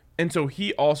 And so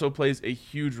he also plays a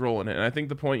huge role in it. And I think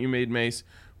the point you made, Mace,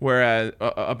 whereas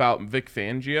about Vic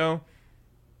Fangio,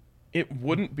 it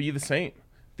wouldn't be the same.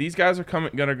 These guys are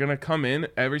going to come in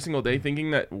every single day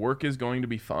thinking that work is going to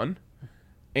be fun.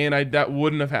 And that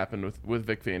wouldn't have happened with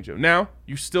Vic Fangio. Now,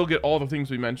 you still get all the things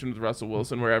we mentioned with Russell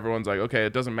Wilson, where everyone's like, okay,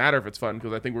 it doesn't matter if it's fun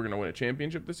because I think we're going to win a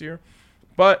championship this year.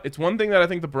 But it's one thing that I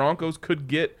think the Broncos could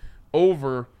get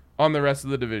over on the rest of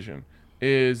the division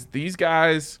is these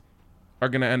guys are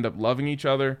going to end up loving each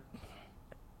other,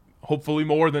 hopefully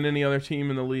more than any other team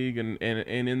in the league and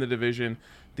in the division.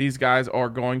 These guys are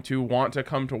going to want to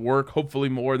come to work, hopefully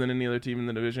more than any other team in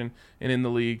the division and in the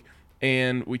league.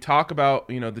 And we talk about,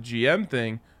 the GM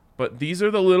thing, but these are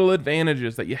the little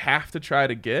advantages that you have to try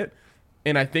to get.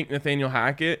 And I think Nathaniel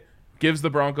Hackett gives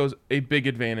the Broncos a big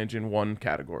advantage in one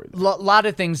category. Lot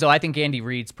of things, though. I think Andy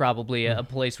Reid's probably a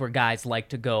place where guys like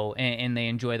to go and they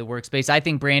enjoy the workspace. I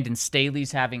think Brandon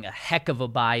Staley's having a heck of a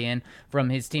buy-in from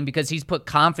his team because he's put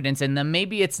confidence in them.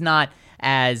 Maybe it's not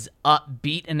as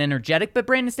upbeat and energetic, but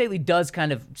Brandon Staley does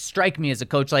kind of strike me as a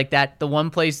coach like that. The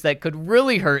one place that could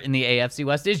really hurt in the AFC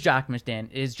West is Josh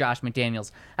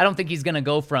McDaniels. I don't think he's going to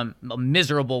go from a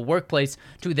miserable workplace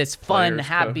to this fun,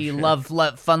 happy,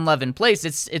 fun-loving place.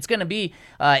 It's going to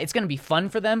be fun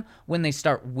for them when they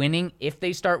start winning, if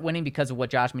they start winning because of what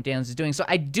Josh McDaniels is doing. So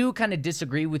I do kind of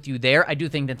disagree with you there. I do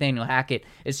think Nathaniel Hackett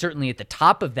is certainly at the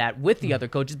top of that with the other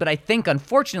coaches, but I think,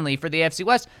 unfortunately, for the AFC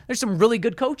West, there's some really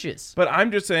good coaches. But I'm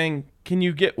just saying, can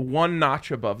you get one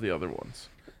notch above the other ones?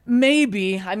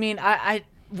 Maybe. I mean,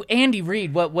 Andy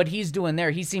Reid, what he's doing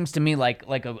there, he seems to me like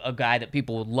a guy that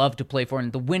people would love to play for,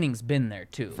 and the winning's been there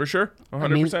too. For sure,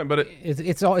 100%. But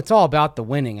it's all about the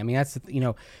winning. I mean, that's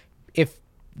if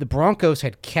the Broncos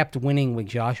had kept winning with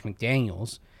Josh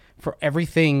McDaniels, for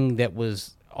everything that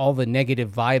was all the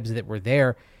negative vibes that were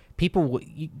there,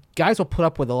 guys will put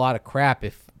up with a lot of crap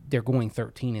if they're going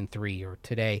 13-3 or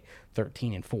today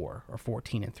 13-4 or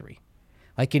 14-3.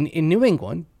 Like in New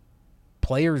England,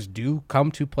 players do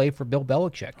come to play for Bill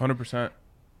Belichick. 100%.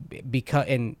 Because,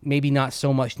 and maybe not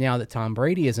so much now that Tom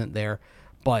Brady isn't there,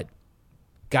 but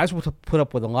guys will put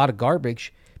up with a lot of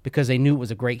garbage because they knew it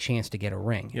was a great chance to get a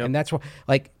ring. Yep. And that's what,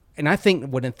 and I think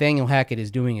what Nathaniel Hackett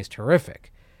is doing is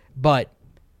terrific. But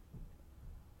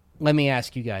let me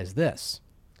ask you guys this.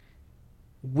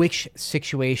 Which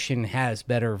situation has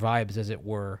better vibes, as it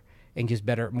were, and just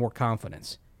more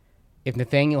confidence? If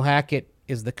Nathaniel Hackett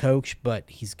is the coach, but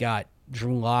he's got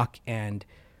Drew Lock and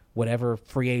whatever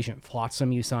free agent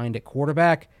flotsam you signed at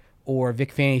quarterback, or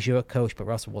Vic Fangio at coach, but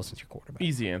Russell Wilson's your quarterback?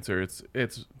 Easy answer.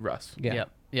 It's Russ. Yeah.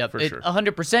 Yep. For sure.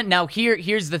 100%. Now,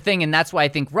 here's the thing, and that's why I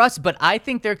think Russ, but I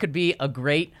think there could be a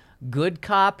great good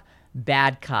cop,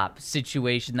 bad cop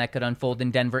situation that could unfold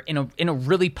in Denver in a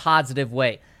really positive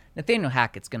way. Nathaniel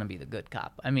Hackett's going to be the good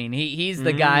cop. I mean, he's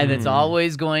the guy that's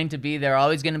always going to be there,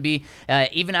 always going to be,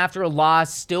 even after a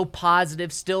loss, still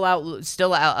positive, still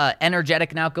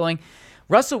energetic and outgoing.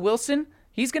 Russell Wilson,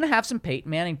 he's going to have some Peyton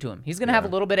Manning to him. He's going to have a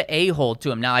little bit of a-hole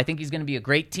to him. Now, I think he's going to be a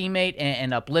great teammate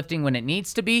and uplifting when it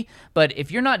needs to be, but if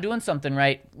you're not doing something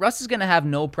right, Russ is going to have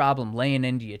no problem laying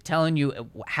into you, telling you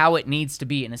how it needs to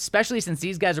be, and especially since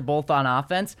these guys are both on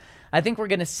offense, I think we're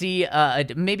going to see,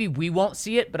 maybe we won't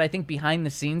see it, but I think behind the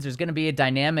scenes there's going to be a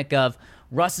dynamic of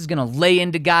Russ is going to lay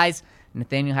into guys,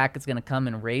 Nathaniel Hackett's going to come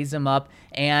and raise him up,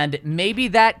 and maybe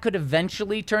that could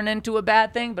eventually turn into a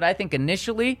bad thing, but I think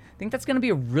initially, I think that's going to be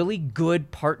a really good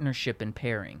partnership and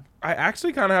pairing. I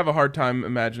actually kind of have a hard time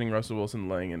imagining Russell Wilson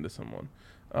laying into someone.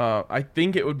 I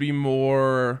think it would be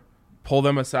more pull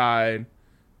them aside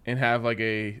and have like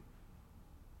a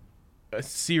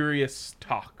serious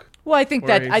talk. Well, I think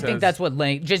says, that's what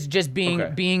laying just being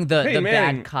the hey, Manning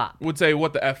bad cop would say,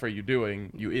 "What the f are you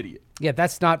doing, you idiot?" Yeah,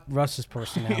 that's not Russ's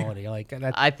personality. Like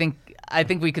that. I think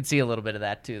we could see a little bit of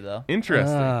that too, though.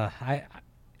 Interesting. I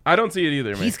don't see it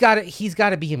either, man. He's got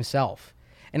to be himself,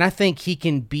 and I think he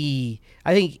can be.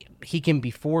 I think he can be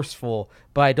forceful,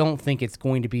 but I don't think it's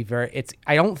going to be very.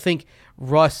 I don't think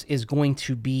Russ is going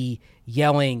to be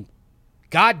yelling,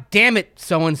 "God damn it,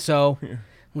 so and so."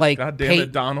 Like God damn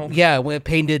it, Donald. Yeah, when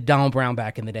Peyton did Donald Brown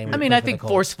back in the day. I mean, I think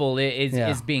forceful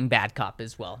is being bad cop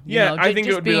as well. I think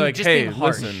it would be like, hey,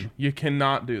 listen, you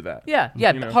cannot do that. Yeah,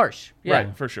 harsh. Yeah.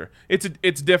 Right, for sure.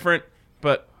 It's different,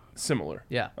 but similar.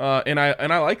 Yeah. And I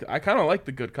kind of like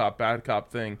the good cop, bad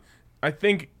cop thing. I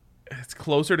think it's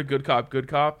closer to good cop.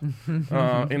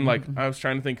 And like, I was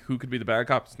trying to think who could be the bad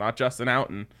cop. It's not Justin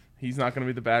Outen. He's not going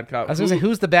to be the bad cop. I was going to say,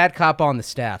 who's the bad cop on the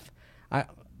staff?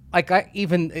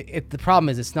 The problem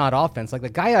is it's not offense. Like the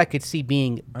guy I could see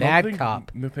being bad cop.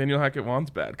 Nathaniel Hackett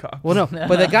wants bad cop. Well, no,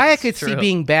 but the guy I could see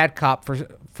being bad cop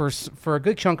for a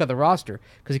good chunk of the roster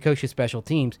because he coaches special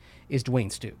teams is Dwayne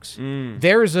Stukes.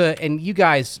 There's and you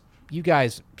guys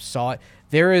saw it.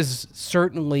 There is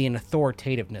certainly an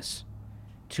authoritativeness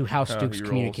to how Stukes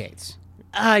communicates.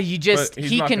 He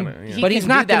can do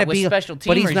that with special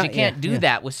teamers. You can't do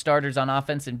that with starters on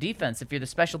offense and defense if you're the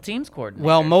special teams coordinator.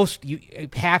 Well,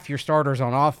 half your starters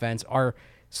on offense are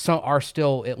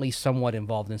still at least somewhat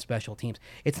involved in special teams.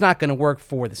 It's not going to work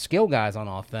for the skill guys on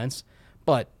offense,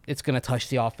 but it's going to touch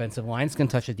the offensive line. It's going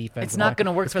to touch the defensive line. It's not going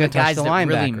to work for the guys that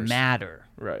really matter.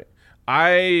 Right.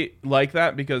 I like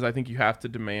that because I think you have to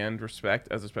demand respect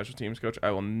as a special teams coach.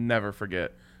 I will never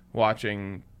forget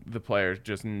watching the players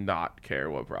just not care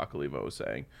what Brock Olivo was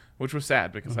saying, which was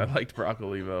sad because I liked Brock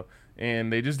Olivo,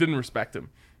 and they just didn't respect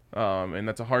him. And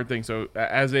that's a hard thing. So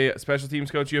as a special teams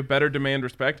coach, you have better demand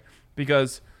respect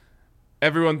because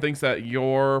everyone thinks that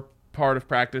your part of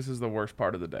practice is the worst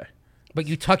part of the day. But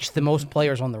you touch the most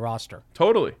players on the roster.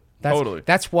 Totally.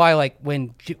 That's why, like,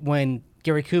 when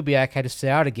Gary Kubiak had to sit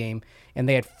out a game and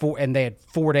they had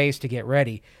 4 days to get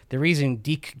ready, the reason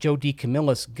Joe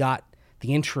DeCamillis got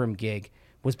the interim gig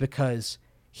was because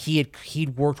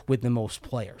he'd worked with the most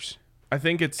players. I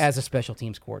think it's as a special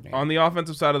teams coordinator. On the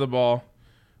offensive side of the ball,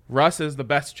 Russ is the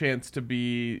best chance to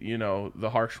be, the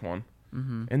harsh one.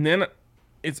 Mm-hmm. And then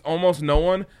it's almost no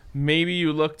one. Maybe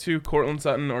you look to Cortland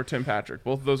Sutton or Tim Patrick.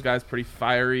 Both of those guys pretty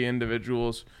fiery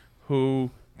individuals who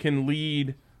can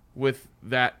lead with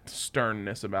that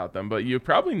sternness about them. But you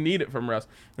probably need it from Russ.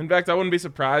 In fact, I wouldn't be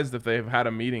surprised if they've had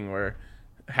a meeting where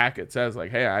Hackett says,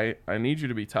 like, hey, I need you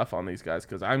to be tough on these guys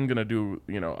because I'm going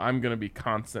to be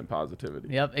constant positivity.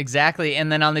 Yep, exactly.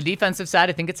 And then on the defensive side,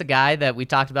 I think it's a guy that we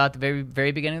talked about at the very,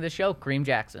 very beginning of the show, Kareem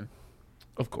Jackson.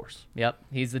 Of course. Yep,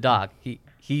 he's the dog.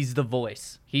 He's the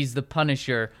voice. He's the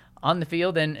punisher on the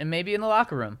field and maybe in the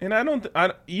locker room. And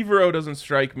Evero doesn't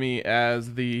strike me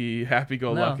as the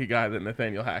happy-go-lucky guy that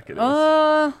Nathaniel Hackett is.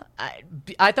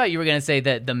 I thought you were going to say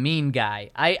the mean guy.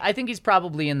 I think he's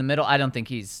probably in the middle. I don't think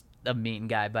he's a mean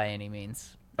guy by any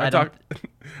means. I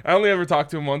only ever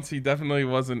talked to him once. He definitely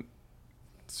wasn't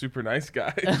super nice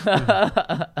guy.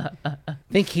 I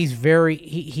think he's very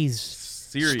he's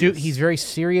serious. He's very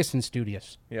serious and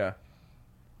studious. Yeah.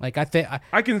 Like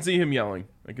I can see him yelling.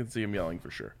 I can see him yelling for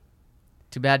sure.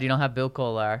 Too bad you don't have Bill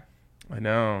Kolar. I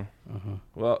know.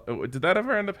 Well, did that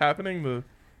ever end up happening? The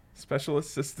special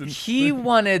assistant. He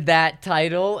wanted that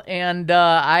title, and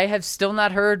I have still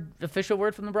not heard official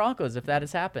word from the Broncos if that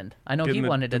has happened. I know he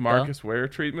wanted it though. DeMarcus Ware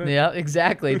treatment. Yeah,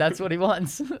 exactly. That's what he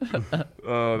wants.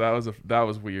 Oh, that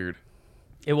was weird.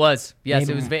 It was. Yes,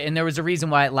 it was. And there was a reason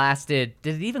why it lasted.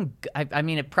 Did it even? I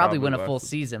mean, it probably went a full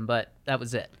season, but that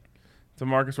was it.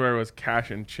 DeMarcus Ware was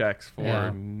cashing checks for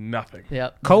Yeah. nothing.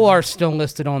 Yep. Kolar's still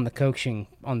listed on the coaching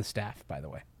on the staff, by the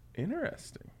way.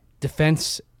 Interesting.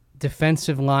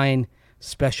 Defensive line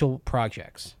special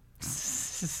projects.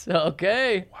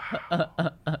 Okay.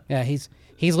 Yeah, he's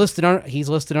listed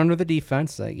under the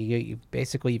defense. Like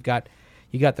basically you've got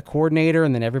the coordinator,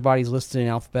 and then everybody's listed in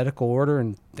alphabetical order,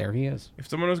 and there he is. If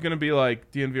someone was going to be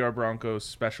like DNVR Broncos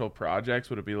special projects,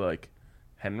 would it be like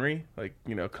Henry? Like,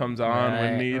 comes on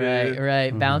when needed.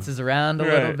 Right. Bounces around a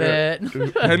little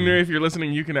bit. Henry, if you're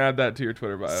listening, you can add that to your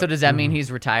Twitter bio. So does that mean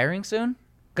he's retiring soon?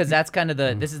 Because that's kind of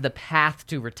this is the path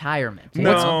to retirement.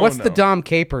 No, What's no. the Dom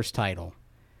Capers title?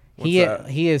 What's that?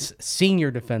 He is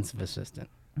senior defensive assistant.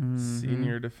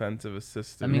 Senior defensive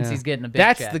assistant. That means he's getting a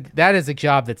big check. That is a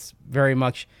job that's very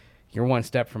much you're one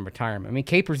step from retirement. I mean,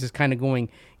 Capers is kind of going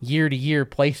year to year,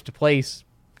 place to place,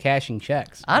 cashing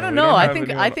checks. I don't we know. don't I have think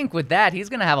anyone- I think with that he's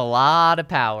gonna have a lot of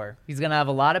power. He's gonna have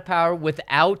a lot of power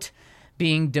without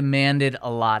being demanded a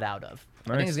lot out of.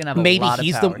 I think he's gonna have a lot of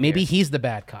power. He's the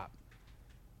bad cop.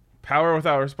 Power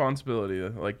without responsibility,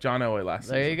 like John Elway last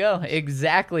There you season. go.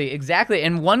 Exactly.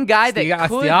 And one guy that It's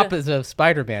could the opposite of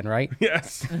Spider-Man, right?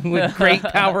 Yes. With great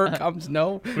power comes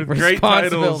no With great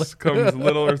titles comes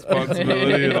little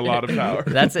responsibility and a lot of power.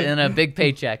 That's in a big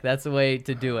paycheck. That's the way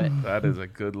to do it. That is a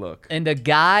good look. And a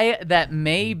guy that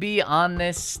may be on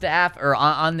this staff or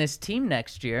on this team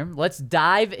next year. Let's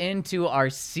dive into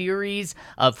our series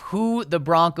of who the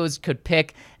Broncos could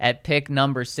pick at pick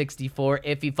number 64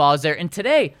 if he falls there. And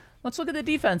today, let's look at the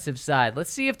defensive side.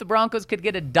 Let's see if the Broncos could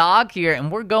get a dog here.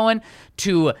 And we're going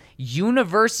to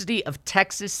University of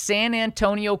Texas San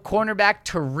Antonio cornerback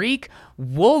Tariq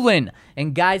Woolen.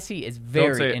 And guys, he is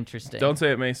very interesting. Don't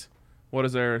say it, Mace. What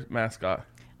is their mascot?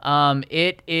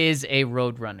 It is a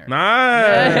Roadrunner.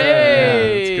 Nice.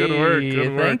 Hey, That's good work.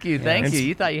 Good work. Thank you.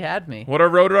 You thought you had me. What are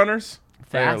Roadrunners?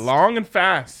 They're Fast. long and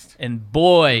fast. And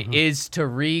boy, is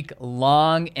Tariq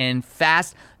long and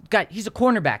fast. God, he's a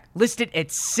cornerback listed at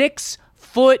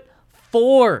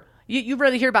 6'4". You'd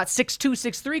rather hear about 6'2",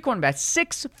 6'3"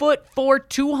 cornerbacks. 6'4",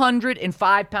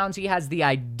 205 pounds. He has the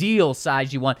ideal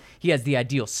size you want. He has the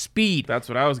ideal speed. That's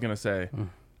what I was going to say.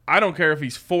 I don't care if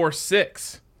he's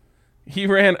 4'6". He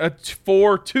ran a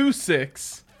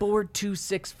 4.26 4'2",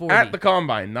 640. at the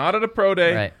combine, not at a pro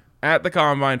day. Right. At the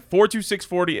combine, 4.2,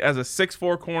 640 as a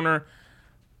 6'4" corner.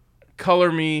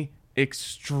 Color me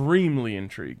extremely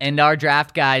intrigued. And our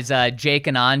draft guys, Jake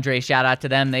and Andre, shout out to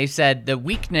them. They said the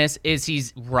weakness is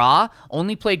he's raw,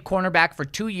 only played cornerback for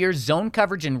 2 years. Zone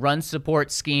coverage and run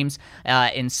support schemes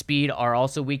and speed are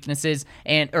also weaknesses.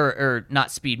 And or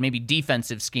not speed, maybe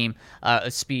defensive scheme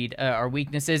speed are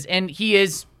weaknesses. And he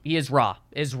is raw.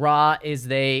 As raw as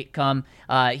they come.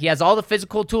 He has all the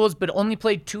physical tools, but only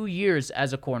played 2 years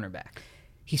as a cornerback.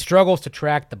 He struggles to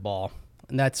track the ball.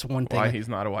 And that's one thing. Why he's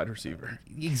not a wide receiver.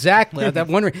 Exactly.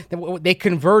 I'm wondering. They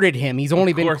converted him. He's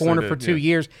only been course they corner did, for 2 yeah.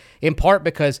 years, in part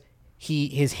because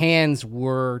his hands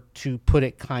were, to put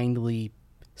it kindly,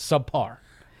 subpar.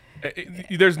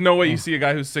 There's no way you see a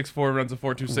guy who's 6'4" runs a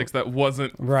 4.26 that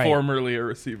wasn't Right. formerly a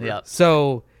receiver. Yeah.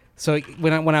 So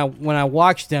when I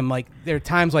watched him, like there are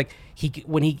times like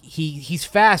he's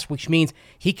fast, which means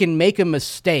he can make a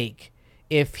mistake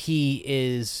if he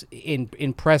is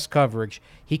in press coverage.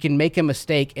 He can make a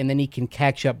mistake and then he can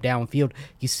catch up downfield.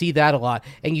 You see that a lot,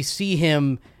 and you see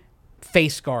him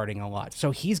face guarding a lot.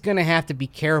 So he's going to have to be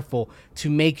careful to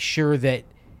make sure that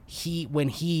when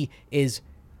he is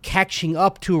catching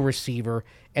up to a receiver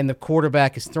and the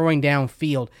quarterback is throwing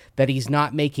downfield, that he's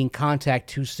not making contact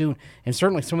too soon. And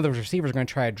certainly some of those receivers are going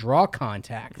to try to draw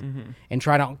contact and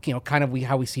try to, kind of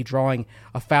how we see drawing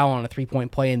a foul on a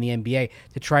 3-point play in the NBA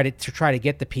to try to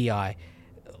get the PI.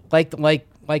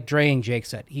 Like Dre and Jake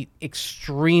said, he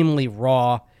extremely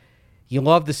raw. You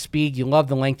love the speed, you love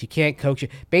the length, you can't coach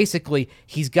it. Basically,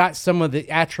 he's got some of the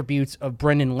attributes of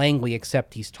Brendan Langley,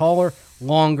 except he's taller,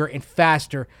 longer, and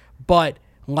faster, but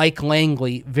like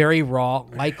Langley, very raw,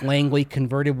 like Langley,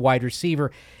 converted wide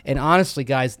receiver. And honestly,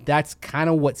 guys, that's kind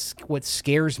of what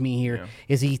scares me here,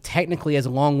 is he technically has a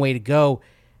long way to go.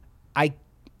 I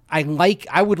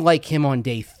would like him on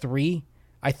day 3.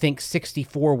 I think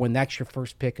 64, when that's your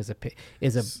first pick,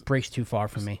 is a breaks too far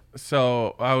for me.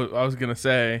 So I was going to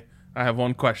say, I have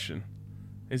one question.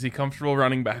 Is he comfortable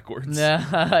running backwards?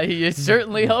 You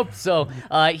certainly hope so.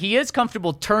 He is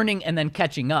comfortable turning and then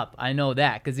catching up. I know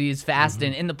that because he is fast,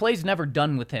 and the play's never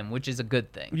done with him, which is a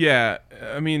good thing. Yeah.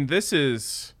 I mean, this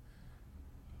is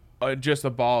just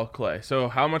a ball of clay. So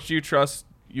how much do you trust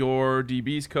your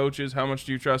DBs coaches? How much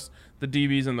do you trust the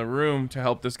DBs in the room to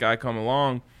help this guy come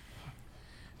along?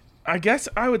 I guess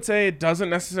I would say it doesn't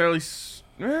necessarily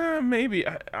Maybe.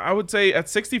 I would say at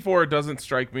 64, it doesn't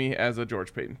strike me as a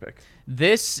George Payton pick.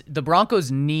 The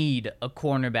Broncos need a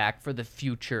cornerback for the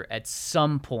future at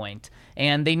some point,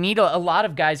 and they need a lot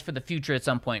of guys for the future at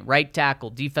some point. Right tackle,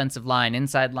 defensive line,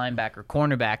 inside linebacker,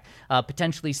 cornerback,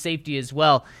 potentially safety as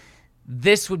well.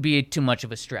 This would be too much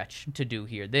of a stretch to do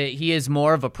here. He is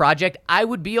more of a project. I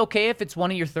would be okay if it's one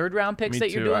of your third-round picks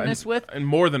that you're doing this with. And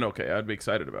more than okay. I'd be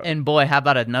excited about it. And boy, how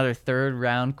about another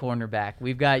third-round cornerback?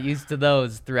 We've got used to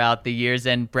those throughout the years.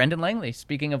 And Brendan Langley,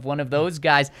 speaking of one of those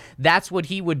guys, that's what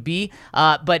he would be.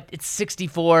 But it's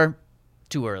 64,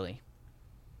 too early.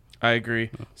 I agree.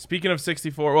 Speaking of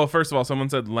 64, well, first of all, someone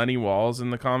said Lenny Walls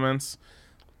in the comments.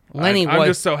 I'm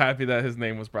just so happy that his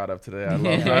name was brought up today.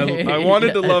 I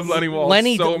wanted to love Lenny Walls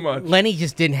so much. Lenny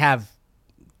just didn't have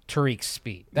Tariq's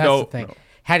speed. That's the thing. No.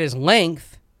 Had his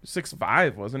length.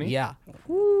 6'5", wasn't he? Yeah.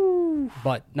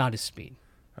 But not his speed.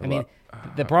 I mean,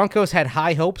 the Broncos had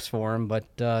high hopes for him, but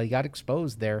he got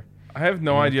exposed there. I have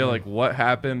no idea what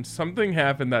happened. Something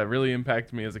happened that really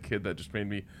impacted me as a kid that just made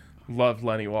me love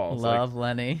Lenny Walls.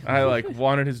 Lenny. I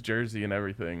wanted his jersey and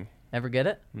everything. Ever get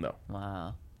it? No.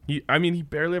 Wow. He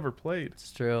barely ever played.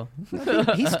 It's true.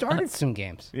 He started some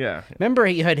games. Yeah. Remember,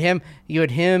 you had him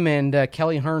and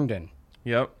Kelly Herndon.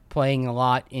 Yep. Playing a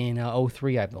lot in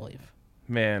 03, I believe.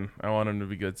 Man, I want him to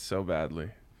be good so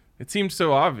badly. It seems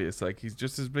so obvious. He's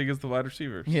just as big as the wide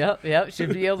receivers. Yep.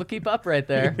 Should be able to keep up right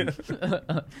there.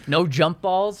 No jump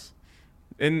balls.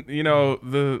 And,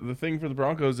 the thing for the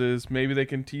Broncos is maybe they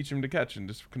can teach him to catch and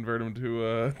just convert him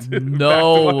to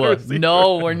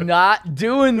No, we're not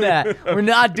doing that. We're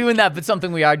not doing that. But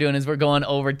something we are doing is we're going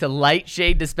over to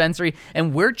Lightshade Dispensary,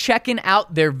 and we're checking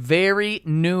out their very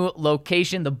new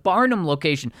location, the Barnum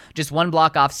location, just one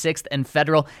block off 6th and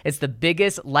Federal. It's the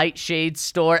biggest Lightshade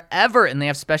store ever, and they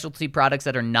have specialty products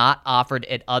that are not offered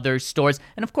at other stores.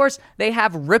 And, of course, they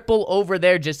have Ripple over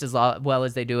there just as well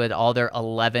as they do at all their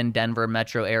 11 Denver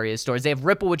metro area stores. They have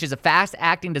Ripple, which is a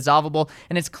fast-acting dissolvable,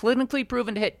 and it's clinically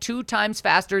proven to hit 2 times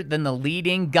faster than the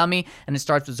leading gummy, and it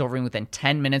starts dissolving within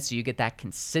 10 minutes, so you get that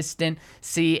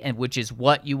consistency, and which is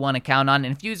what you want to count on.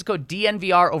 And if you use the code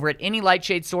DNVR over at any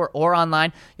Lightshade store or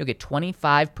online, you'll get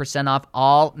 25% off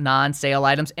all non-sale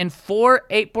items. And for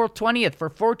April 20th, for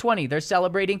 420, they're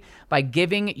celebrating by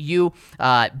giving you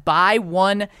buy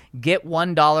one, get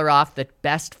 $1 off the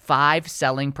best 5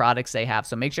 selling products they have.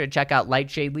 So make sure to check out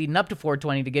Lightshade leading up to 420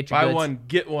 to get your buy goods. one,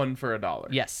 get one for $1.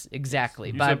 Yes,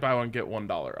 exactly. You said buy one, get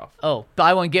 $1 off. Oh,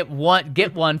 buy one, get one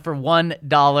for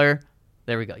 $1.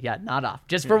 There we go. Yeah, not off.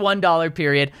 Just for $1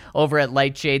 period over at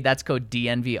Lightshade. That's code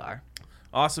DNVR.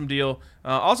 Awesome deal.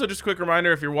 Also, just a quick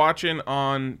reminder, if you're watching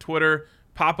on Twitter,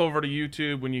 pop over to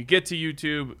YouTube. When you get to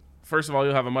YouTube, first of all,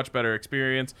 you'll have a much better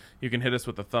experience. You can hit us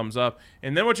with a thumbs up.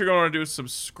 And then what you're going to do is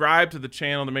subscribe to the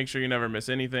channel to make sure you never miss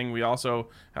anything. We also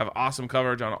have awesome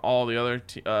coverage on all the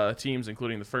other teams,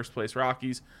 including the First Place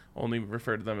Rockies. Only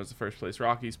refer to them as the First Place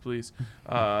Rockies, please.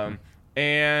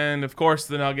 And, of course,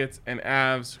 the Nuggets and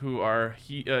Avs, who are,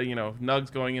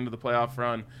 Nugs going into the playoff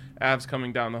run, Avs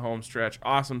coming down the home stretch.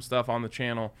 Awesome stuff on the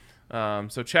channel.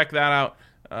 So check that out.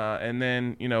 And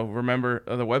then, remember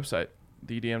the website,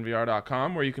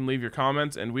 ddnvr.com, where you can leave your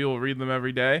comments, and we will read them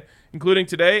every day, including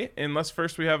today, unless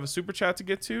first we have a super chat to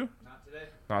get to.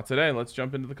 Not today. Let's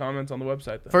jump into the comments on the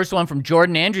website then. First one from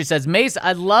Jordan Andrews says, Mace,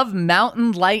 I love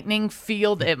Mountain Lightning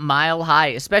Field at Mile High,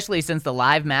 especially since the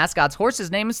live mascot's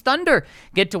horse's name is Thunder.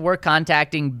 Get to work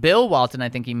contacting Bill Walton. I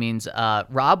think he means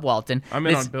Rob Walton. I'm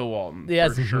in on Bill Walton.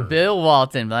 Yes, for sure. Bill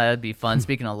Walton. That'd be fun.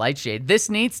 Speaking of Lightshade, this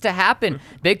needs to happen.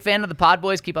 Big fan of the Pod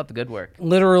Boys. Keep up the good work.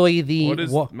 Literally What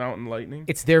is Mountain Lightning?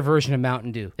 It's their version of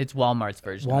Mountain Dew. It's Walmart's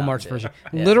version. Walmart's version.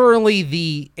 Yeah.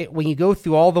 Literally, when you go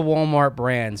through all the Walmart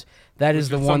brands, that is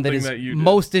the one that is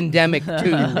most endemic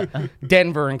to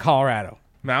Denver and Colorado.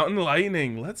 Mountain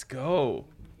Lightning. Let's go.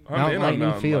 Mountain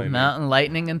Lightning Field. Mountain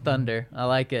Lightning and Thunder. I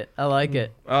like it.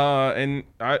 And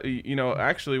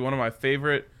actually, one of my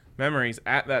favorite memories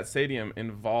at that stadium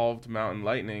involved Mountain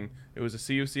Lightning. It was a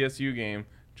CU-CSU game.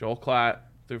 Joel Klatt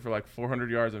threw for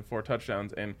 400 yards and 4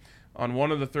 touchdowns. And on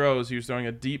one of the throws, he was throwing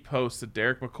a deep post to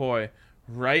Derek McCoy.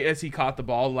 Right as he caught the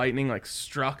ball, lightning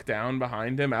struck down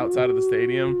behind him outside of the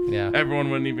stadium. Yeah. Everyone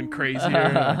went even crazier.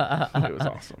 It was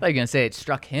awesome. I thought you were going to say it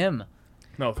struck him.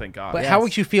 No, thank God. But how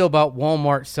would you feel about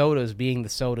Walmart sodas being the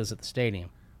sodas at the stadium?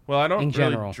 Well, I don't really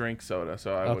general. Drink soda,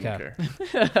 so I wouldn't care.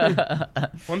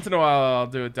 Once in a while, I'll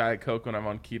do a Diet Coke when I'm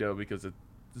on keto because it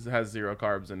has 0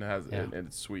 carbs and and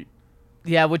it's sweet.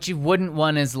 Yeah, what you wouldn't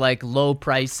want is low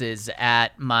prices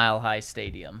at Mile High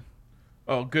Stadium.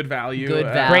 Oh, good value. Good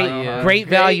at value. Mile High. Great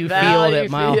value field at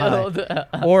Mile High.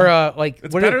 Or like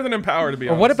It's what better than Empower, to be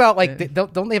or honest. what about like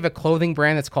don't they have a clothing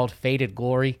brand that's called Faded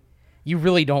Glory? You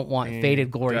really don't want Faded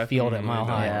Glory field at Definitely Mile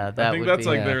don't. High. Yeah, I that think would that's be-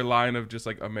 like Yeah. their line of just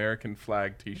like American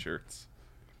flag T-shirts.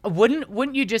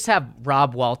 Wouldn't you just have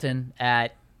Rob Walton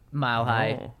at Mile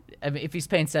High? No. I mean, if he's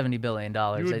paying $70 billion, It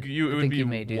would I be think you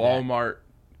may do that. Walmart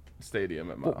Stadium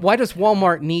at Mile High. Why does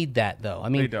Walmart need that though? I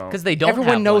mean, They don't. Because they don't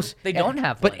everyone have knows one. They don't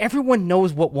have but one. everyone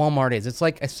knows what Walmart is. It's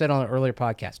like I said on an earlier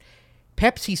podcast.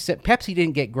 Pepsi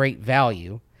didn't get great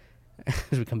value,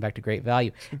 as we come back to great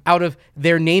value, out of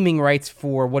their naming rights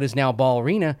for what is now Ball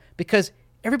Arena because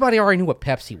everybody already knew what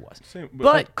Pepsi was. Same-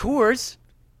 But Coors,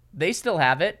 they still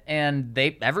have it, and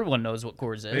everyone knows what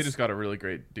Coors is. they just got a really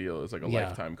great deal. It's like a Yeah.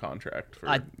 lifetime contract for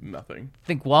nothing. I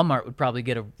think Walmart would probably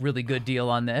get a really good deal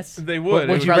on this. They would.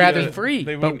 would It you be rather- a- free?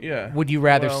 They But would, yeah. would you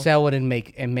rather Well, sell it and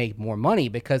make more money?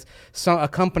 Because a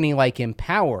company like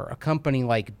Empower, a company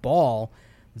like Ball,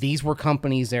 these were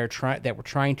companies that were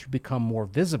trying to become more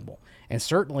visible, and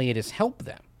certainly it has helped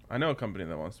them. I know a company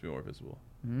that wants to be more visible.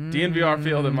 DNVR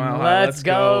Field at Mile High. Let's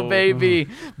go, baby.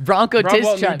 Bronco Rob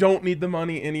Walton, you Tiz. don't need the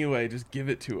money anyway. Just give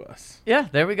it to us. Yeah,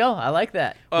 there we go. I like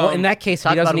that. Well, in that case, if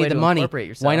talk he doesn't about a way need the to money, incorporate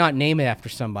yourself. why not name it after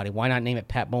somebody? Why not name it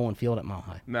Pat Bowlen Field at Mile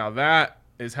High? Now that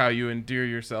is how you endear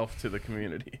yourself to the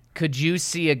community. Could you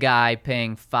see a guy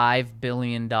paying $5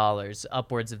 billion,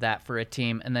 upwards of that, for a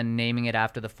team, and then naming it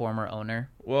after the former owner?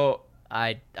 Well,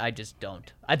 I just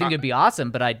don't. I think it'd be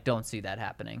awesome, but I don't see that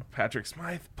happening. Patrick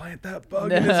Smythe, plant that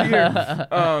bug in his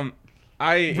ear.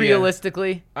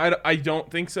 Realistically, I don't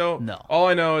think so. No. All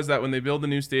I know is that when they build the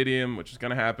new stadium, which is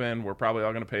going to happen, we're probably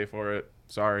all going to pay for it.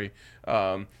 Sorry.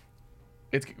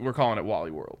 We're calling it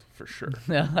Wally World for sure.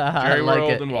 I Jerry like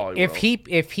World it. and Wally If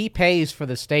World. he pays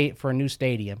for a new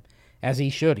stadium, as he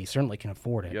should, he certainly can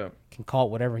afford it. Yeah. Can call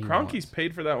it whatever he Kroenke's wants.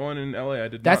 paid for that one in LA. I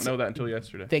did That's- not know that until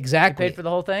yesterday. Exactly. Paid for the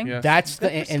whole thing? Yeah. That's the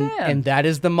Good for and Stan. that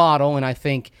is the model, and I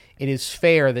think it is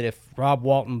fair that if Rob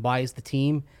Walton buys the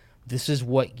team, this is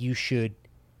what you should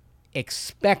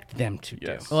expect them to do.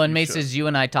 Yes. Well, and You Mace, should. as you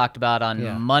and I talked about on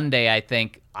Yeah. Monday, I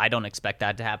think I don't expect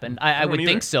that to happen. I would don't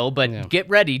think either. so, but get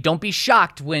ready. Don't be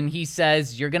shocked when he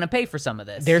says you're going to pay for some of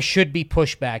this. There should be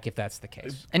pushback if that's the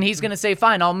case. And he's going to say,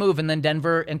 fine, I'll move. And then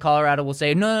Denver and Colorado will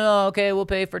say, no, okay, we'll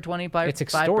pay for 25%, It's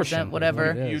extortion, whatever.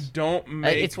 what it You is. don't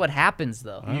make It's what happens,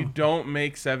 though. you don't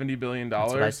make $70 billion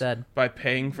what I said. by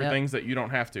paying for Yep. things that you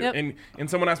don't have to. Yep. And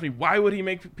someone asked me, why would he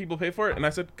make people pay for it? And I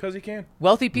said, because he can.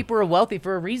 Wealthy people are wealthy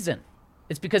for a reason.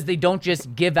 It's because they don't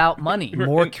just give out money.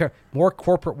 More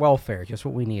corporate welfare, just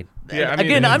what we need. Yeah, I mean,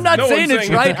 Again, I'm not no saying one's it's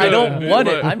right. I good, don't want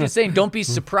it. but I'm just saying don't be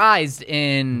surprised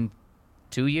in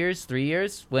 2 years, 3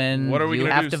 years when What are we you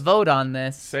gonna have do? to vote on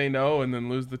this. say no and then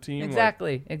lose the team.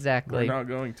 Exactly. Like, we're not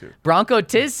going to. Bronco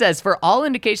Tiz says, for all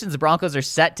indications, the Broncos are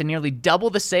set to nearly double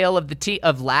the sale of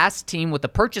of last team with a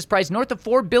purchase price north of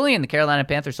 $4 billion. The Carolina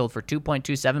Panthers sold for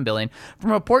 $2.27 billion. From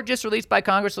a report just released by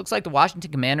Congress, looks like the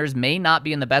Washington Commanders may not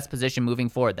be in the best position moving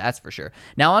forward. That's for sure.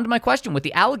 Now on to my question: with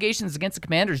the allegations against the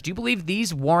Commanders, do you believe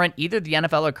these warrant either the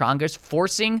NFL or Congress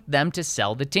forcing them to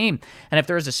sell the team? And if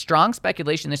there is a strong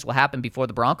speculation this will happen before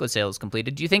the Broncos sale is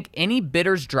completed, do you think any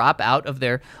bidders drop out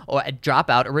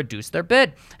or reduce their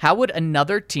bid? How would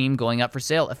another team going up for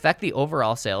sale affect the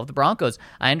overall sale of the Broncos?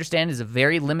 I understand it is a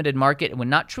very limited market and would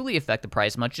not truly affect the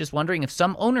price much. Just wondering if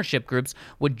some ownership groups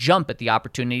would jump at the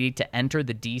opportunity to enter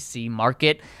the DC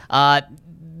market.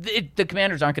 The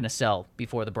Commanders aren't going to sell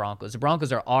before the Broncos. The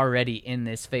Broncos are already in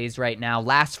this phase right now.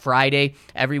 Last Friday,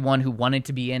 everyone who wanted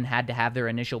to be in had to have their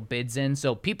initial bids in.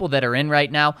 So people that are in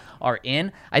right now are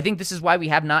in. I think this is why we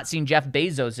have not seen Jeff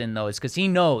Bezos in those, because he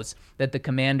knows that the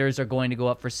Commanders are going to go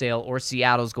up for sale or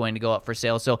Seattle's going to go up for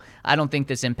sale. So I don't think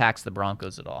this impacts the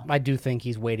Broncos at all. I do think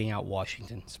he's waiting out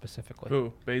Washington specifically.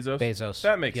 Who? Bezos? Bezos.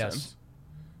 That makes Yes. sense.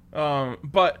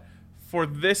 But for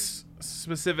this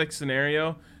specific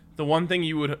scenario, the one thing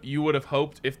you would have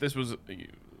hoped if this was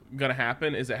gonna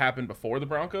happen is it happened before the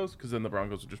Broncos, because then the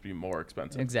Broncos would just be more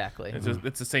expensive. Exactly.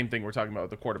 It's the same thing we're talking about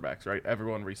with the quarterbacks, right?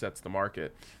 Everyone resets the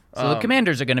market. So the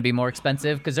Commanders are going to be more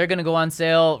expensive because they're going to go on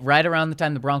sale right around the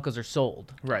time the Broncos are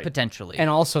sold, Right. potentially. And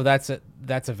also, that's a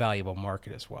valuable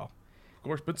market as well. Of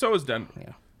course, but so is Denver.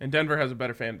 Yeah. And Denver has a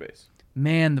better fan base.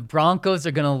 Man, the Broncos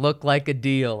are going to look like a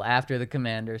deal after the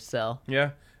Commanders sell.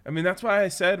 Yeah. I mean, that's why I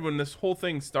said when this whole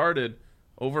thing started,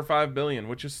 over $5 billion,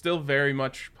 which is still very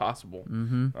much possible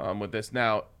with this.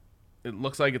 Now, it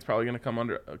looks like it's probably going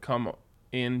to come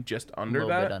in just A under little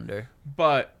that. bit under.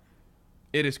 But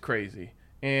it is crazy.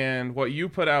 And what you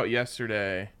put out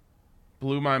yesterday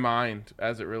blew my mind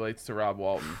as it relates to Rob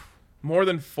Walton. more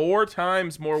than 4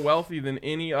 times more wealthy than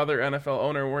any other NFL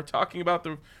owner. We're talking about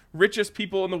the richest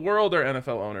people in the world are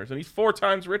NFL owners, and he's 4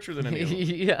 times richer than any of them.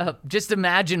 Yeah, just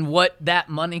imagine what that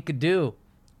money could do.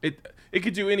 It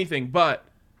could do anything, but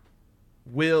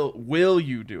will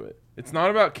you do it? It's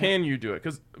not about can you do it,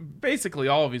 because basically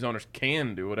all of these owners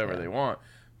can do whatever they want.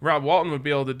 Rob Walton would be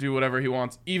able to do whatever he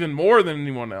wants even more than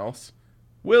anyone else.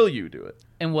 Will you do it?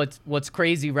 And what's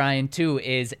crazy, Ryan, too,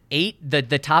 is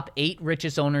the top 8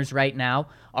 richest owners right now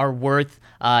are worth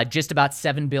just about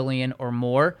 $7 billion or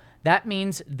more. That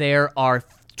means there are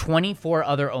 24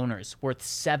 other owners worth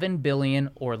 $7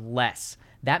 billion or less.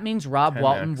 That means Rob 10x.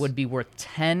 Walton would be worth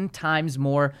 10 times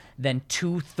more than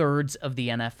 2/3 of the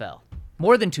NFL.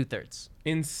 More than 2/3.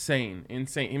 Insane.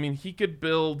 I mean, he could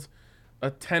build a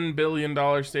 $10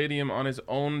 billion stadium on his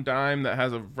own dime that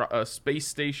has a space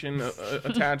station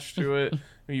attached to it.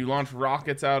 You launch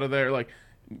rockets out of there. Like,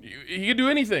 he could do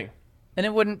anything. And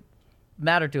it wouldn't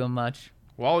matter to him much.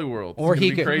 Wally World. Or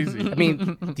he be could. crazy. I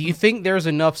mean, do you think there's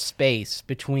enough space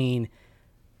between,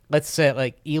 let's say,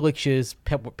 like Elix's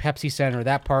Pepsi Center,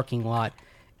 that parking lot,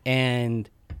 and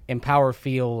Empower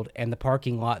Field and the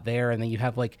parking lot there, and then you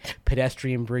have like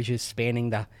pedestrian bridges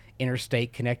spanning the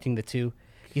interstate connecting the two?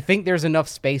 You think there's enough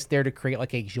space there to create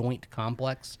like a joint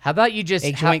complex? How about you just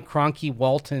A joint Kroenke,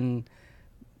 Walton,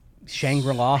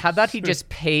 Shangri-La? How about he just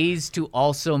pays to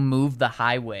also move the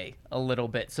highway a little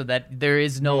bit so that there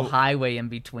is no highway in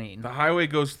between? The highway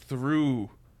goes through.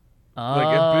 Oh,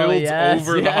 Like, it builds yes,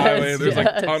 over the yes, highway. There's like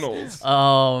yes. tunnels.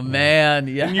 Oh, man.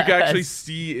 Yes. And you can actually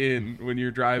see in when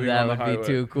you're driving That on the would highway. be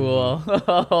too cool.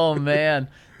 Oh, man.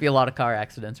 Be a lot of car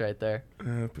accidents right there.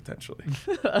 Potentially.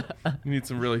 You need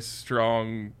some really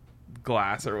strong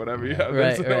glass or whatever you have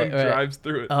Right, so no one right. drives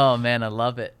through it. Oh, man. I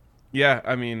love it. Yeah,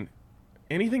 I mean,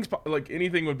 anything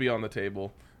would be on the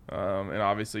table. And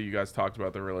obviously you guys talked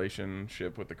about the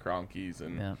relationship with the Kroenkes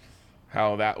and Yeah.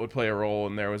 how that would play a role.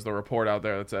 And there was the report out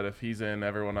there that said if he's in,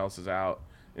 everyone else is out.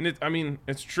 And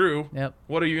it's true. Yep.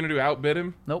 What are you going to do? Outbid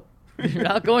him? Nope. You're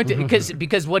not going to,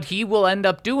 because what he will end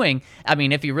up doing, I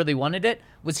mean, if he really wanted it,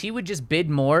 was he would just bid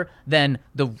more than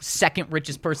the second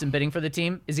richest person bidding for the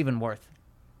team is even worth.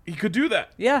 He could do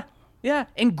that. Yeah. Yeah.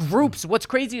 And groups, what's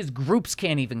crazy is groups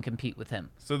can't even compete with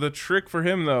him. So the trick for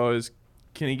him, though, is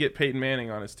can he get Peyton Manning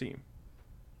on his team?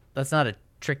 That's not a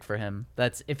trick for him.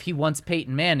 That's if he wants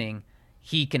Peyton Manning,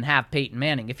 he can have Peyton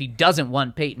Manning. If he doesn't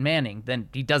want Peyton Manning, then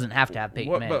he doesn't have to have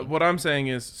Peyton Manning. But what I'm saying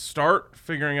is start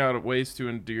figuring out ways to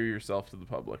endear yourself to the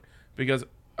public. Because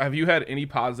have you had any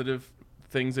positive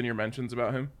things in your mentions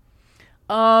about him?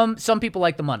 Some people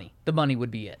like the money. The money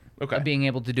would be it. Okay. Being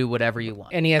able to do whatever you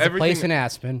want. And he has a Everything place that- in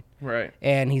Aspen, Right.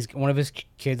 and one of his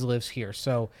kids lives here.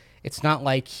 So it's not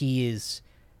like he is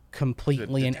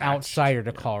completely an Detached. outsider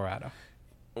to Colorado.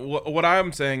 What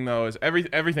I'm saying, though, is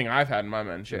everything I've had in my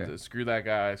mentions Sure. is screw that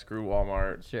guy, screw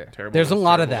Walmart. Sure. Terrible. There's a this,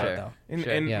 lot of terrible that, that. though. And,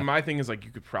 Sure. and Yeah. my thing is, like,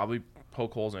 you could probably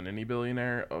poke holes in any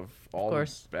billionaire of all the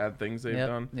course. bad things they've Yep,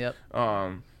 done. yep.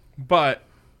 But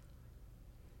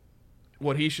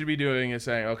what he should be doing is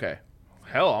saying, okay,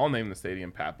 hell, I'll name the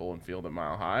stadium Pat Bullen Field at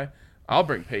Mile High. I'll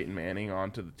bring Peyton Manning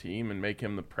onto the team and make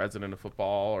him the president of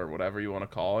football or whatever you want to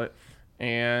call it,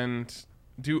 and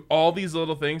do all these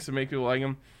little things to make people like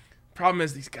him. Problem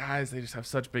is, these guys, they just have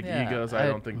such big Yeah, egos. I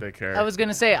don't think they care. I was going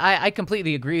to say, I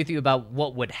completely agree with you about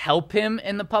what would help him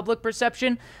in the public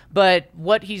perception, but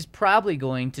what he's probably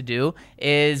going to do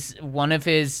is one of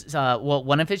his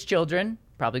children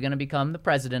probably going to become the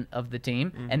president of the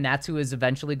team, and that's who is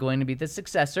eventually going to be the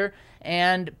successor.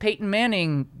 And Peyton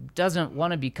Manning doesn't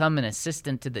want to become an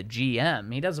assistant to the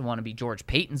GM. He doesn't want to be George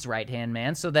Payton's right-hand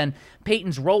man. So then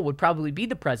Peyton's role would probably be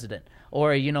the president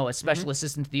or, a special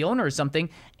assistant to the owner or something.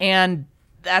 And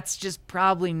that's just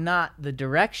probably not the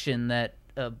direction that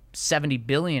a 70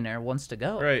 billionaire wants to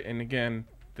go. Right, and again,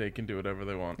 they can do whatever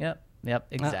they want. Yep,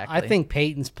 exactly. I think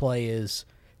Peyton's play is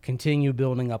continue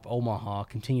building up Omaha,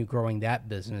 continue growing that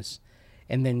business,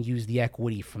 and then use the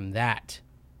equity from that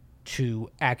to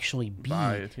actually be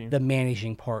Buy a team. the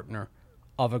managing partner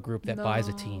of a group that buys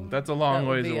a team. That's a long That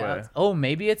would ways be away. Oh,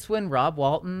 maybe it's when Rob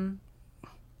Walton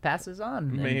passes on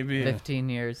in Maybe. 15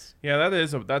 years. Yeah,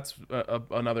 that's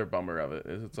another bummer of it.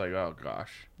 Is it's like, oh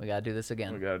gosh, We got to do this we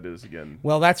again. got to do this again.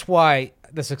 Well, that's why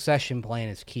the succession plan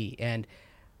is key. And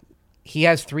he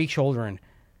has 3 children.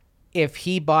 If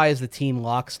he buys the team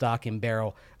lock, stock, and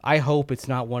barrel, I hope it's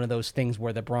not one of those things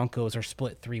where the Broncos are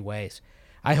split 3 ways.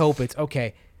 I hope it's,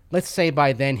 okay, let's say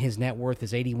by then his net worth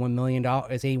is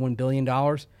 $81 billion.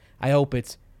 I hope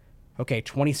it's, okay,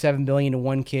 $27 billion to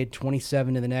one kid,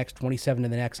 $27 to the next, $27 to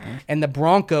the next. And the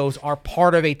Broncos are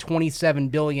part of a $27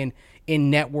 billion in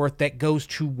net worth that goes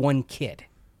to one kid.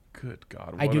 Good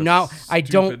God. I what do a not. I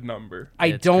don't. stupid number. I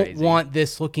It's don't crazy. want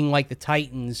this looking like the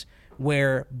Titans,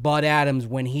 where Bud Adams,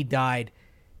 when he died,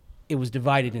 it was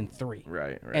divided in 3.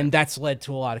 Right. And that's led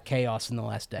to a lot of chaos in the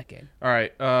last decade. All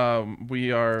right.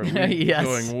 We are Yes.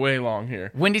 going way long here.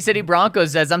 Windy City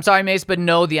Broncos says, I'm sorry, Mace, but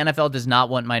no, the NFL does not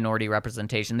want minority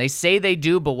representation. They say they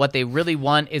do, but what they really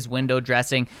want is window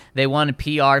dressing. They want a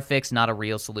PR fix, not a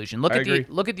real solution. Look I at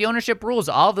agree. the ownership rules.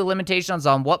 All the limitations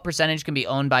on what percentage can be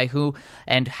owned by who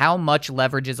and how much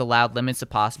leverage is allowed limits to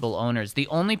possible owners. The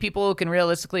only people who can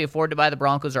realistically afford to buy the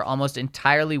Broncos are almost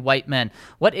entirely white men.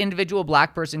 What individual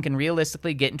black person can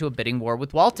realistically get into a bidding war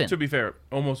with Walton? To be fair,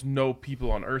 almost no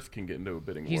people on Earth can get into a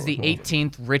bidding war. He's the with Walton.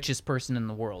 18th richest person in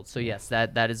the world. So, yes,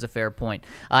 that is a fair point.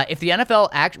 If the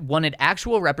NFL wanted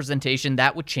actual representation,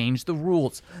 that would change the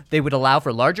rules. They would allow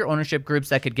for larger ownership groups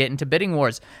that could get into bidding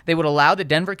wars. They would allow the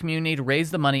Denver community to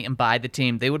raise the money and buy the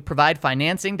team. They would provide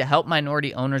financing to help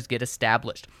minority owners get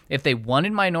established. If they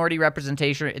wanted minority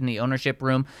representation in the ownership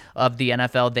room of the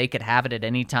NFL, they could have it at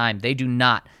any time. They do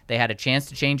not. They had a chance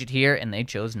to change it here, and they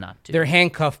chose not to. They're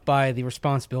handcuffed by the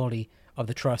responsibility of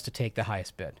the trust to take the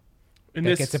highest bid. In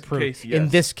That this gets approved. case, yes. In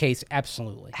this case,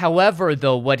 absolutely. However,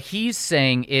 though, what he's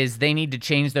saying is they need to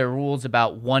change their rules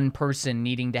about one person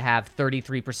needing to have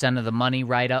 33% of the money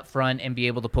right up front and be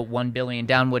able to put $1 billion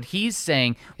down. What he's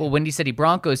saying, what Windy City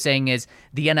Broncos saying is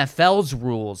the NFL's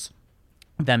rules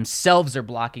themselves are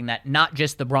blocking that, not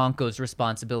just the Broncos'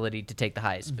 responsibility to take the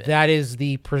highest bid. That is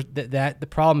the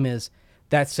problem is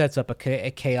that sets up a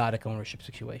chaotic ownership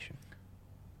situation.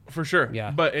 For sure.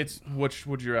 Yeah. But it's which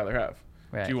would you rather have?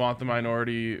 Right. Do you want the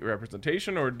minority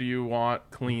representation or do you want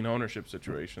clean ownership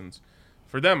situations?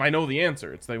 For them, I know the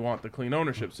answer. It's they want the clean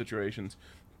ownership situations.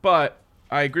 But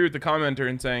I agree with the commenter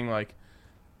in saying, like,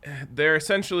 they're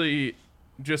essentially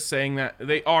just saying that.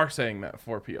 They are saying that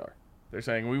for PR. They're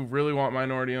saying we really want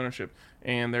minority ownership.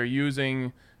 And they're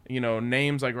using,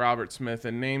 names like Robert Smith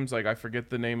and names like, I forget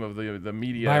the name of the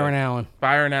media.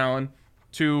 Byron Allen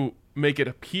to make it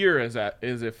appear as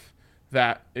if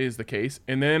that is the case,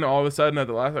 and then all of a sudden at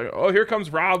the last, here comes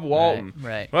Rob Walton.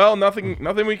 Right. Well, nothing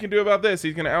we can do about this.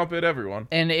 He's going to outbid everyone.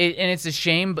 And it's a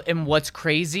shame. And what's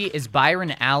crazy is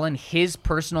Byron Allen, his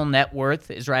personal net worth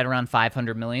is right around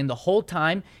 $500 million. The whole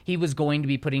time he was going to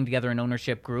be putting together an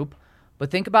ownership group,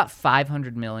 but think about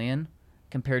 $500 million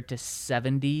compared to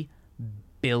 $70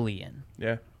 billion.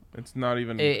 Yeah, it's not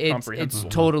even It's comprehensible.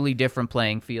 totally different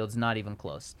playing fields, not even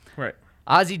close. Right.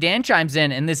 Ozzy Dan chimes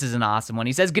in, and this is an awesome one.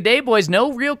 He says, "Good day, boys.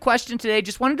 No real question today.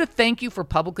 Just wanted to thank you for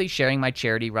publicly sharing my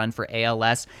charity run for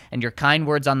ALS and your kind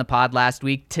words on the pod last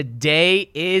week. Today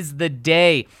is the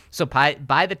day. So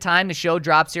by the time the show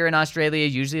drops here in Australia,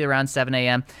 usually around 7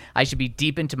 a.m., I should be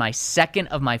deep into my second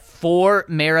of my 4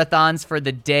 marathons for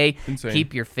the day. Insane.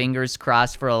 Keep your fingers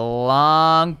crossed for a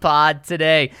long pod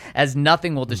today, as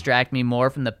nothing will distract me more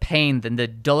from the pain than the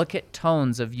delicate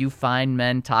tones of you fine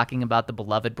men talking about the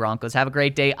beloved Broncos. Have a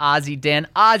great day, Ozzy Dan.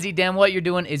 Ozzy Dan, what you're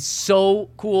doing is so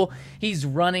cool. He's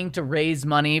running to raise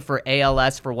money for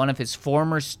ALS for one of his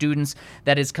former students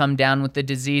that has come down with the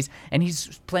disease, and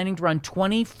he's planning to run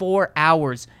 24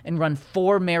 hours and run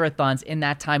 4 marathons in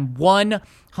that time,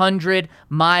 100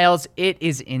 miles. It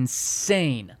is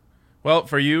insane. Well,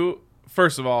 for you,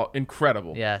 first of all,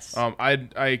 incredible. Yes.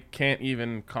 I can't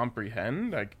even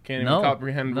comprehend. I can't No. even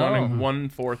comprehend No. running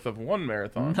 1/4 of one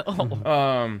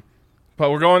marathon. But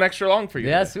we're going extra long for you.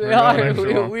 Yes, today. we We're going are.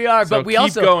 extra long. We are. So But we keep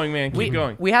also going, man. Keep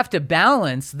going. We have to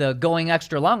balance the going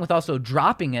extra long with also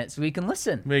dropping it so we can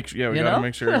listen. We You gotta know?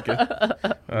 make sure. We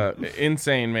get,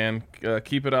 insane, man.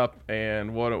 Keep it up,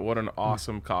 and what an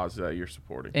awesome cause that you're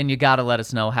supporting. And you got to let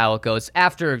us know how it goes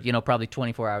after, probably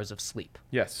 24 hours of sleep.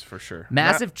 Yes, for sure.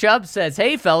 Massive Chubb says,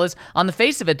 "Hey, fellas, on the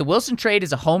face of it, the Wilson trade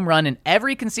is a home run in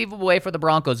every conceivable way for the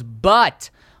Broncos, but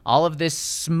all of this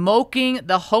smoking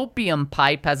the hopium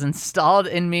pipe has installed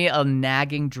in me a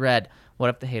nagging dread. What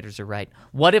if the haters are right?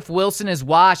 What if Wilson is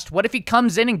washed? What if he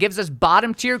comes in and gives us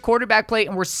bottom-tier quarterback play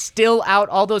and we're still out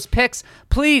all those picks?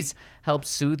 Please help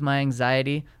soothe my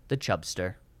anxiety, the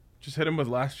Chubster." Just hit him with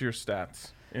last year's stats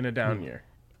in a down year.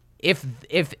 If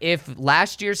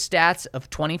last year's stats of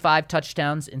 25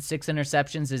 touchdowns and 6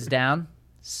 interceptions is down,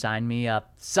 sign me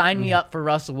up. Sign me up for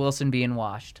Russell Wilson being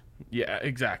washed. Yeah,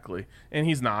 exactly. And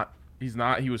he's not. He's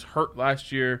not. He was hurt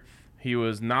last year. He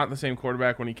was not the same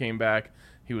quarterback when he came back.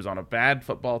 He was on a bad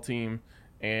football team.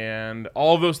 And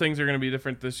all of those things are going to be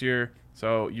different this year.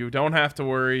 So you don't have to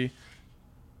worry.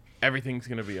 Everything's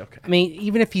going to be okay. I mean,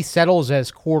 even if he settles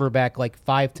as quarterback like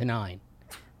 5 to 9,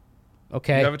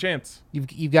 okay, You have a chance.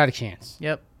 you've got a chance.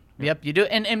 Yep, you do.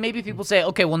 And maybe people say,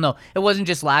 okay, well, no, it wasn't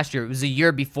just last year. It was a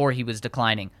year before he was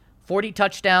declining. 40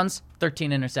 touchdowns, 13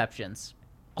 interceptions.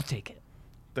 I'll take it.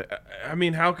 I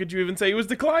mean, how could you even say he was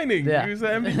declining? Yeah. He was the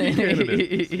MVP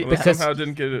candidate. Unless Because- somehow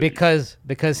didn't get it.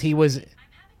 because he was.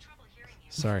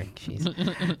 Sorry,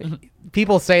 jeez.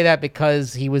 People say that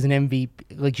because he was an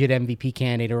legit MVP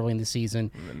candidate early in the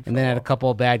season, and then had a couple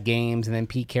of bad games, and then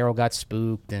Pete Carroll got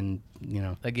spooked, and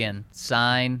Again,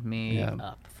 sign me Yeah.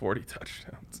 up. 40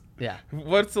 touchdowns. Yeah.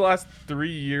 What's the last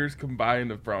 3 years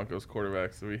combined of Broncos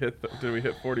quarterbacks? Did we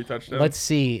hit 40 touchdowns? Let's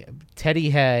see. Teddy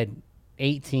had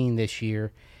 18 this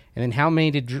year, and then how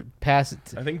many did Drew pass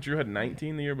it? I think Drew had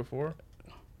 19 the year before.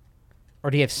 Or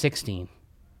do you have 16?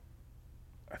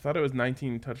 I thought it was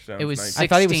 19 touchdowns. It was 19. I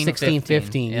thought he was 16,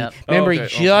 15. Yep. Remember, okay.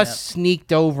 he just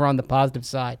sneaked over on the positive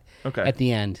side Okay. at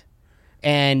the end.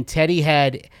 And Teddy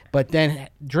had, but then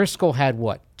Driscoll had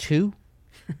what, 2?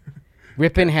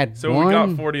 Rippon had So 1. we got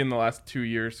 40 in the last 2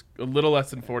 years. A little less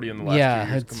than 40 in the last 2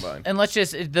 years it's- combined. And let's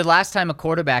just, the last time a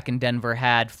quarterback in Denver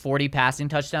had 40 passing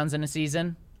touchdowns in a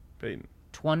season, Peyton.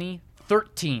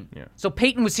 2013. Yeah. So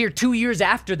Peyton was here 2 years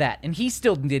after that, and he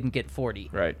still didn't get 40.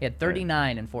 Right, He had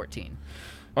 39 and 14.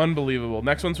 Unbelievable.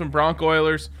 Next one's from Bronco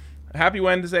Oilers. Happy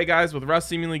Wednesday, guys. With Russ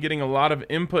seemingly getting a lot of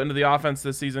input into the offense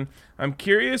this season, I'm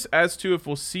curious as to if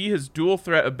we'll see his dual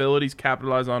threat abilities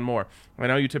capitalize on more. I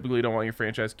know you typically don't want your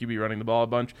franchise QB running the ball a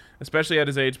bunch, especially at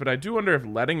his age, but I do wonder if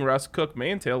letting Russ cook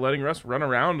may entail letting Russ run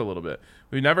around a little bit.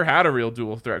 We've never had a real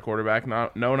dual threat quarterback.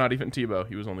 Not even Tebow.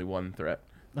 He was only one threat.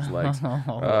 His legs. So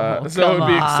it would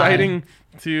be exciting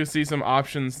to see some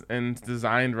options and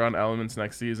designed run elements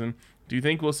next season. Do you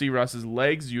think we'll see Russ's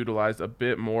legs utilized a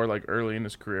bit more like early in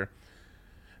his career?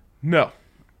 No.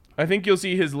 I think you'll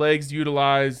see his legs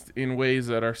utilized in ways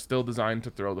that are still designed to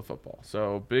throw the football.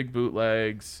 So big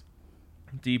bootlegs,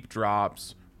 deep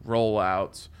drops,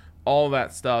 rollouts, all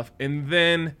that stuff. And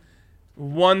then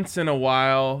once in a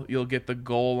while, you'll get the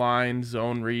goal line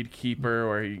zone read keeper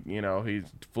where he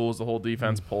fools the whole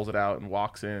defense, pulls it out, and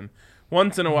walks in.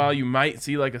 Once in a while, you might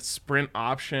see like a sprint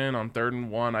option on 3rd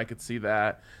and 1. I could see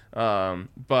that.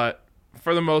 But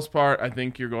for the most part, I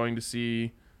think you're going to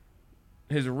see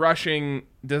his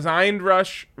designed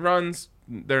rush runs.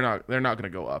 They're not going to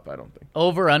go up, I don't think.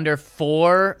 Over under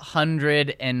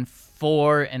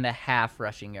 404.5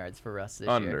 rushing yards for Russ this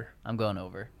year. Under. I'm going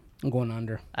over. I'm going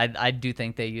under. I do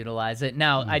think they utilize it.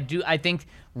 Now, I think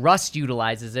Russ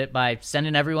utilizes it by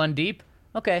sending everyone deep.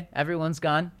 Okay, everyone's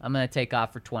gone. I'm going to take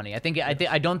off for 20. I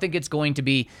don't think it's going to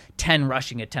be 10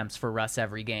 rushing attempts for Russ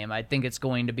every game. I think it's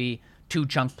going to be 2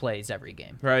 chunk plays every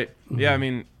game. Right. Yeah, I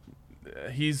mean,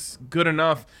 he's good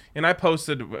enough. And I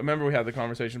posted, remember we had the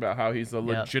conversation about how he's a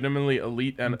legitimately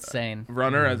elite and Insane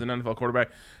runner as an NFL quarterback.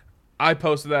 I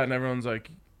posted that and everyone's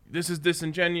like, this is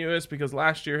disingenuous because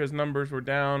last year his numbers were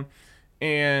down.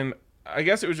 And I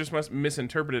guess it was just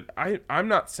misinterpreted. I'm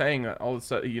not saying that all of a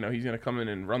sudden, he's going to come in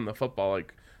and run the football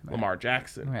like Lamar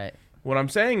Jackson. Right. What I'm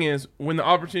saying is when the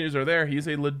opportunities are there, he's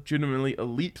a legitimately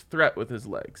elite threat with his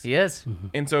legs. He is.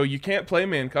 And so you can't play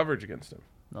man coverage against him.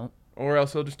 Nope. Or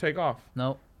else he'll just take off.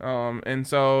 Nope. And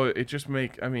so it just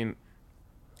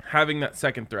having that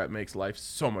second threat makes life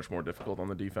so much more difficult on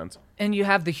the defense. And you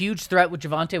have the huge threat with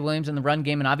Javonte Williams in the run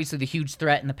game, and obviously the huge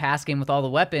threat in the pass game with all the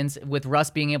weapons, with Russ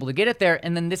being able to get it there.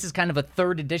 And then this is kind of a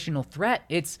third additional threat.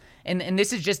 And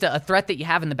this is just a threat that you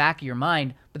have in the back of your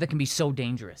mind, but that can be so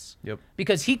dangerous. Yep.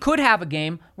 Because he could have a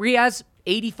game where he has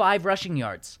 85 rushing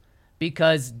yards.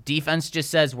 Because defense just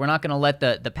says we're not going to let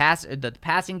the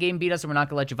passing game beat us, and we're not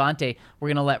going to let Javonte. We're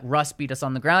going to let Russ beat us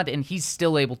on the ground, and he's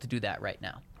still able to do that right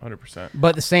now. 100%. But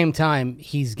at the same time,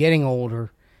 he's getting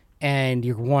older, and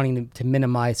you're wanting to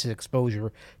minimize his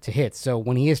exposure to hits. So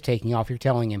when he is taking off, you're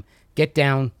telling him, get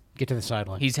down, get to the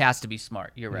sideline. He has to be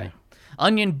smart. You're right.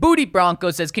 Onion Booty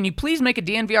Bronco says, can you please make a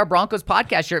DNVR Broncos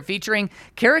podcast shirt featuring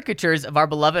caricatures of our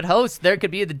beloved hosts? There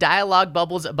could be the dialogue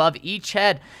bubbles above each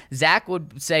head. Zach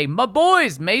would say, my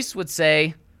boys. Mace would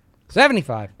say,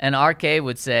 75. and RK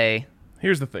would say,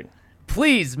 Here's the thing.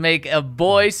 please make a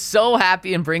boy so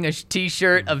happy and bring a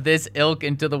t-shirt of this ilk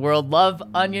into the world. Love,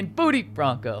 Onion Booty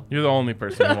Bronco. You're the only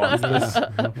person who wants this.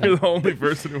 You're the only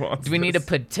person who wants Do we need a this.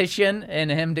 petition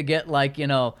and him to get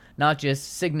not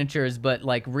just signatures, but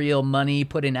like real money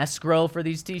put in escrow for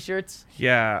these t-shirts?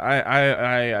 Yeah,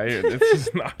 I it's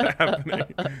just not happening.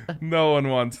 No one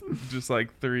wants just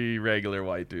like 3 regular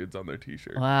white dudes on their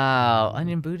t-shirt. Wow,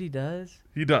 Onion Booty does.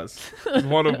 He does. He's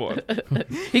one of one.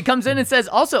 He comes in and says,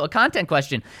 also a content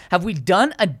question. Have we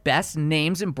done a best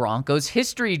names in Broncos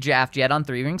history draft yet on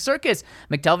 3 Ring Circus?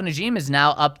 McTelvin Najim is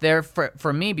now up there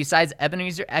for me besides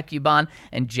Ebenezer Ekubon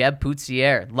and Jeb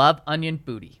Poutsier. Love, Onion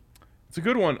Booty. It's a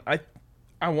good one.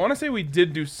 I want to say we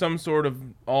did do some sort of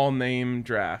all-name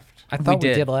draft. I thought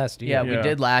we did last year. Yeah, we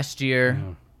did last year.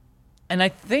 And I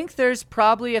think there's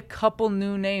probably a couple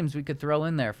new names we could throw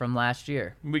in there from last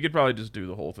year. We could probably just do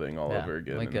the whole thing all Yeah, over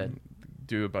again. we and could.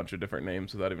 do a bunch of different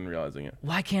names without even realizing it.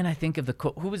 Why can't I think of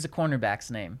who was the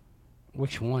cornerback's name?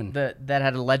 Which one? That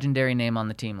had a legendary name on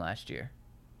the team last year.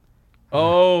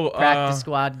 Oh, Practice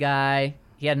squad guy.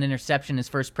 He had an interception his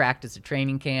first practice at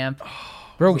training camp.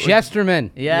 Bro, Jesterman.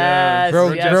 Yes.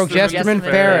 Bro, yes, Bro Jesterman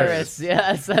Ferris.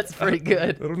 Yes, that's pretty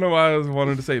good. I don't know why I was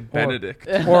wanting to say Benedict.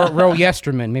 Or Ro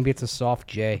Yesterman. Maybe it's a soft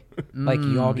J. Like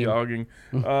Yogging.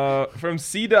 Yogging. From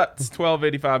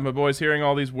CDuts1285, my boys, hearing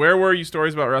all these where were you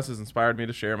stories about Russ has inspired me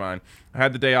to share mine. I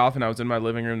had the day off and I was in my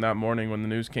living room that morning when the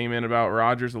news came in about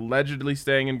Rodgers allegedly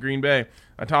staying in Green Bay.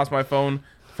 I tossed my phone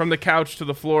from the couch to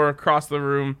the floor across the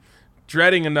room,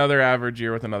 dreading another average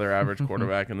year with another average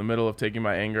quarterback. In the middle of taking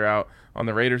my anger out on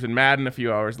the Raiders and Madden a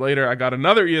few hours later, I got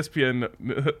another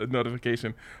ESPN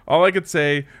notification. All I could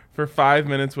say for 5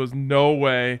 minutes was no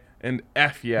way and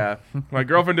F yeah. My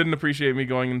girlfriend didn't appreciate me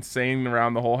going insane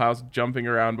around the whole house, jumping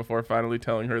around before finally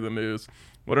telling her the news.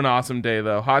 What an awesome day,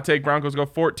 though. Hot take, Broncos go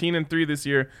 14-3 this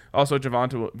year. Also,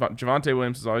 Javonte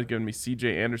Williams has always given me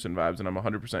C.J. Anderson vibes, and I'm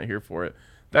 100% here for it.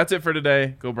 That's it for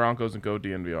today. Go Broncos and go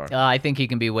DNVR. I think he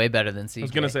can be way better than CJ. I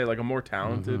was going to say, like, a more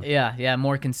talented. Yeah,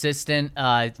 more consistent.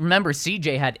 Remember,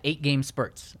 CJ had 8-game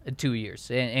spurts in 2 years,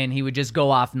 and he would just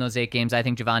go off in those 8 games. I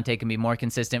think Javonte can be more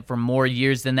consistent for more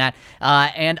years than that.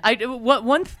 And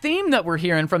one theme that we're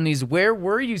hearing from these where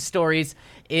were you stories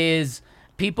is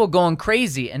people going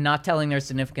crazy and not telling their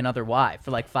significant other why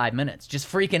for like 5 minutes, just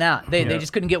freaking out. They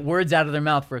just couldn't get words out of their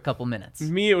mouth for a couple minutes.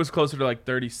 Me, it was closer to like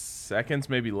 30 seconds,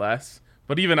 maybe less.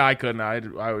 But even I couldn't.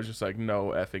 I was just like, no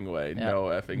effing way, no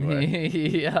effing way.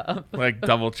 Yeah. Like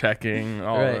double checking.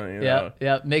 All Right.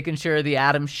 Yeah. Making sure the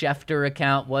Adam Schefter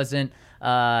account wasn't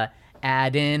add-in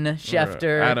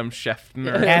Schefter. Adam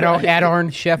Schefter. Adorn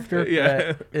Schefter.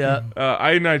 Yeah. Yeah.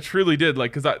 I truly did,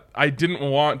 like, because I didn't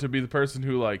want to be the person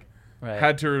who, like, Right.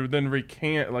 had to then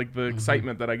recant, like, the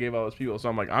excitement that I gave all those people. So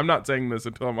I'm like, I'm not saying this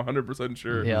until I'm 100%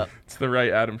 sure it's the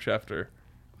right Adam Schefter.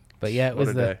 But yeah, it What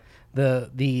was a day.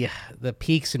 the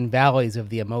peaks and valleys of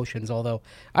the emotions. Although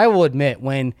I will admit,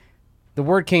 when the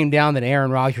word came down that Aaron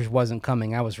Rodgers wasn't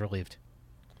coming, I was relieved.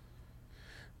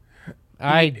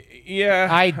 I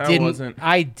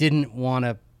didn't want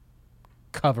to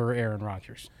cover Aaron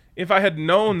Rodgers. If I had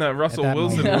known that Russell that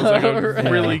Wilson moment. was like a Right.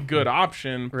 really good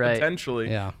option, Right. potentially,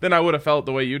 Yeah. then I would have felt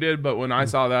the way you did. But when I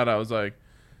saw that, I was like,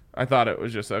 I thought it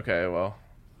was just, okay, well,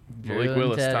 Malik Drew and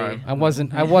Willis Teddy. time. I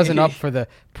wasn't up for the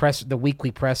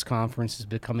weekly press conferences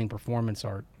becoming performance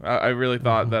art. I really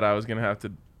thought that I was going to have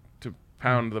to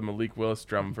pound the Malik Willis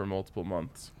drum for multiple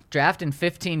months. Draft in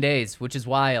 15 days, which is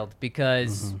wild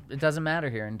because it doesn't matter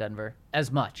here in Denver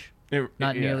as much.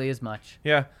 Not nearly as much.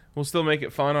 Yeah, we'll still make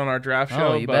it fun on our draft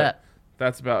show, you but bet.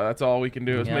 that's all we can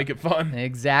do is Yeah. make it fun.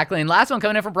 Exactly. And last one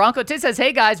coming in from Bronco Tiz says,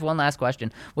 "Hey guys, one last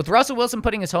question. With Russell Wilson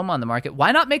putting his home on the market,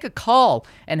 why not make a call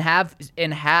and have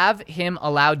him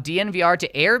allow DNVR to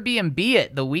Airbnb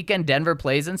it the weekend Denver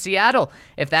plays in Seattle?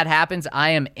 If that happens,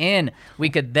 I am in. We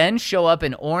could then show up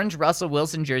in orange Russell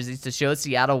Wilson jerseys to show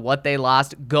Seattle what they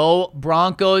lost. Go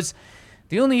Broncos."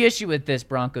 The only issue with this,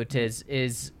 Bronco Tiz,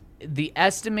 is the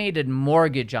estimated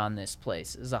mortgage on this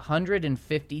place is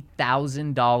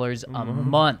 $150,000 a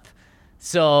month.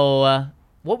 So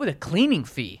what would a cleaning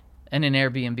fee in an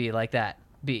Airbnb like that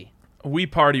be? We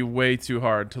party way too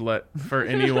hard for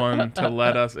anyone to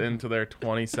let us into their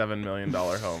 $27 million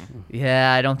home.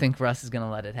 Yeah, I don't think Russ is going to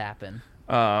let it happen.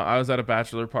 I was at a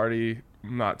bachelor party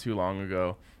not too long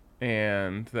ago,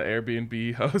 and the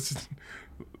Airbnb host,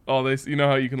 you know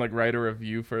how you can like write a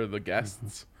review for the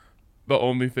guests? The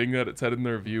only thing that it said in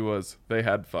the review was they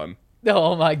had fun.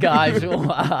 Oh my gosh.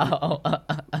 Wow.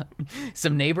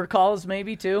 Some neighbor calls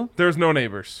maybe too? There's no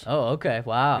neighbors. Oh, okay.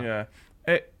 Wow. Yeah.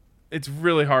 It's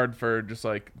really hard for just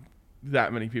like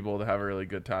that many people to have a really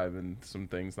good time and some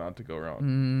things not to go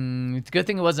wrong. It's a good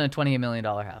thing it wasn't a $28 million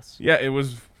house. Yeah, it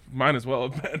was. Might as well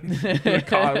have been.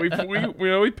 God, we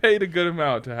paid a good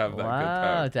amount to have that good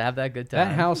Wow, time. to have that good time.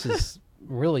 That house is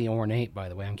really ornate, by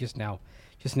the way. I'm just now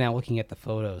looking at the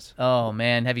photos. Oh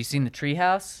man, have you seen the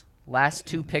treehouse? Last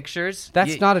 2 pictures.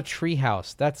 That's not a tree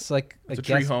house. That's like It's a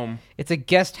tree home. It's a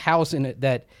guest house in it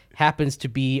that happens to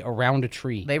be around a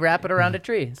tree. They wrap it around a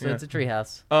tree, so it's a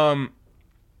treehouse.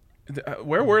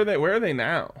 Where were they? Where are they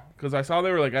now? Because I saw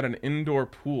they were like at an indoor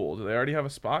pool. Do they already have a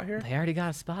spot here? They already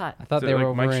got a spot. I thought Is it they were like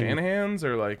over Mike in Shanahan's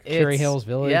or like Cherry Hills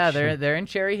Village. Yeah, they're in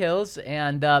Cherry Hills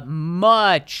and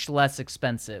much less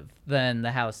expensive than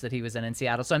the house that he was in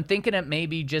Seattle. So I'm thinking it may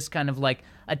be just kind of like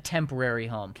a temporary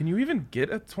home. Can you even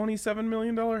get a $27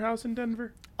 million house in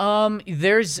Denver?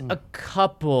 There's a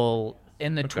couple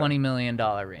in the $20 million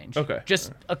range. Okay.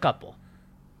 Just a couple.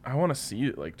 I want to see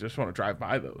it. Like, just want to drive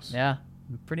by those. Yeah.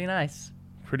 Pretty nice.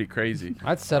 Pretty crazy.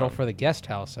 I'd settle for the guest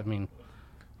house. I mean,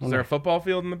 Is there a football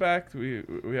field in the back? We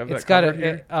have that it's got covered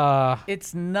here?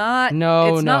 It's not.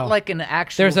 No, It's not no. like an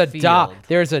actual. There's a field. dock.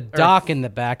 There's a dock in the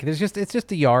back. It's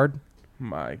just a yard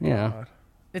My God. Yeah.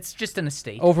 It's just an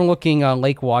estate. overlooking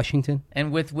Lake Washington.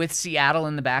 And with Seattle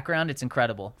in the background, it's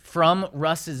incredible. From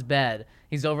Russ's bed,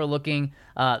 he's overlooking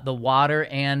the water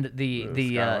and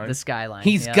the skyline.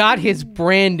 He's Yeah. got his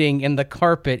branding in the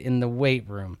carpet in the weight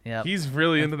room. Yep. He's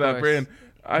really into that course. brand.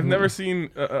 I've never seen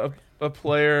a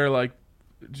player like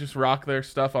just rock their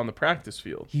stuff on the practice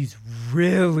field. He's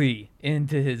really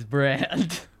into his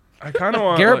brand. I kind of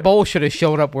want. Garrett Bowles should have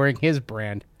showed up wearing his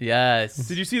brand. Yes.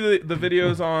 Did you see the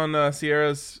videos on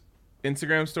Sierra's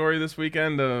Instagram story this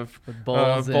weekend of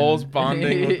Bowles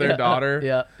bonding with their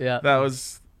daughter? Yeah. That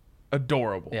was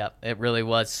adorable. Yeah, it really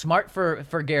was. Smart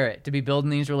for Garrett to be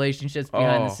building these relationships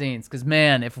behind the scenes. Because,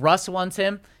 man, if Russ wants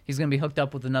him, he's going to be hooked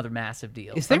up with another massive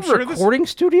deal. Is there I'm a sure recording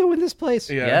studio in this place?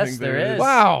 Yeah, I Yes, think there is.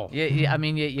 Wow. Yeah, I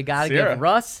mean, you got to Sierra. give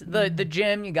Russ the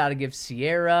gym. You got to give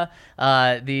Sierra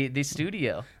the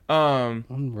studio.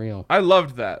 Unreal. I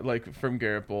loved that, like, from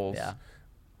Garrett Bowles. Yeah.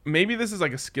 Maybe this is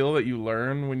like a skill that you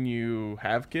learn when you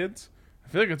have kids. I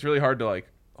feel like it's really hard to like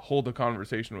hold a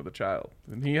conversation with a child,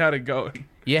 and he had it going.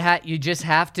 You just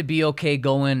have to be okay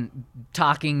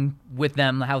talking with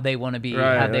them how they want to be,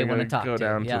 Right, how they they're want to gonna talk go to.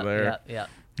 down to Yeah, there. yeah.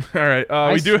 All right,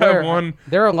 I we do swear, have one.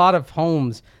 There are a lot of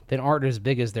homes that aren't as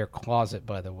big as their closet,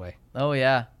 by the way. Oh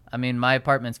yeah. I mean, my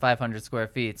apartment's 500 square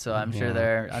feet, so I'm sure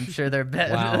they're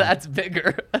Wow. that's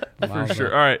bigger. Wow. For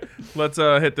sure. All right, let's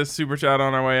hit this super chat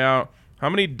on our way out. How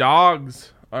many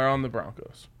dogs are on the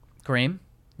Broncos? Kareem,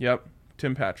 Yep,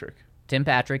 Tim Patrick. Tim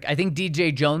Patrick. I think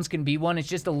DJ Jones can be one. It's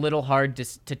just a little hard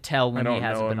to tell when I he don't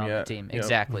hasn't know been him on yet. the team. Yep.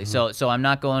 Exactly. So I'm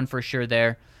not going for sure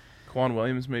there. Quan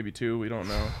Williams maybe too. We don't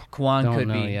know. Quan Don't could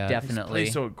know be yet. He definitely.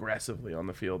 plays so aggressively on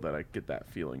the field that I get that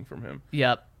feeling from him.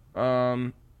 Yep.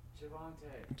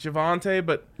 Javante,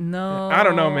 but No. I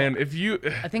don't know, man. If you,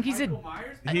 I think he's a.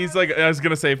 he's like I was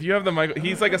gonna say, if you have the Michael,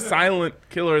 he's like a silent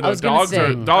killer. I The was gonna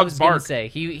say. dogs bark.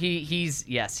 He's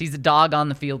a dog on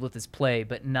the field with his play,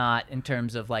 but not in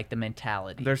terms of like the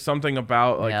mentality. There's something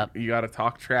about like Yep. you got to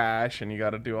talk trash and you got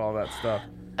to do all that stuff.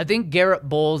 I think Garrett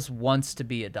Bowles wants to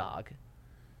be a dog,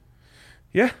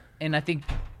 Yeah, and I think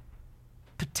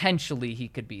potentially he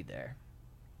could be there.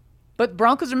 But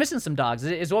Broncos are missing some dogs,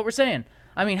 is what we're saying.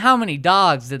 I mean, how many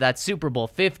dogs did that Super Bowl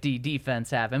 50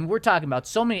 defense have? And we're talking about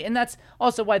so many, and that's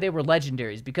also why they were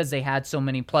legendaries, because they had so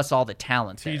many, plus all the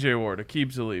talent there. T.J. Ward,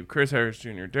 Aqib Talib, Chris Harris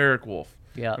Jr., Derek Wolfe.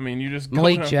 Yeah. I mean, you just go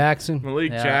Malik down- Jackson.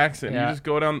 Malik Yeah, Jackson. yeah. You just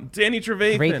go down. Danny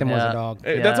Trevathan. Rathan was Yeah. a dog.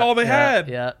 That's all they had.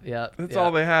 Yeah. That's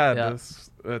all they had. Yeah.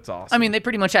 That's awesome. I mean, they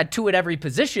pretty much had two at every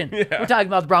position. Yeah. We're talking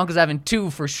about the Broncos having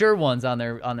two for sure ones on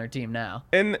their team now.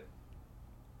 and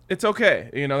it's okay.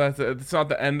 You know, it's not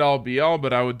the end all be all,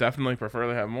 but I would definitely prefer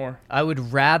to have more. I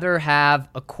would rather have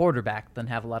a quarterback than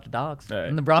have a lot of dogs. Hey.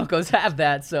 And the Broncos have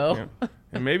that, so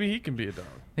And maybe he can be a dog.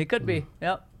 he could be.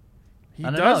 Yep. He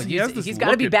I don't does. know. He has this He's got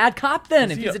to look be in- bad cop then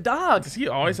Does if he- he's a dog. Does he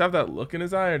always have that look in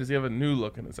his eye, or does he have a new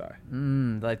look in his eye?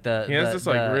 Like the He has the- this,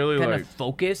 like, the really, kind like, of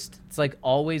focused. It's like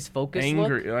always focused.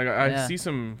 Angry. Look. Like I Yeah. see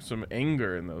some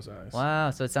anger in those eyes. Wow.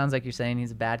 So it sounds like you're saying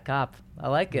he's a bad cop. I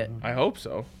like it. I hope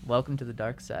so. Welcome to the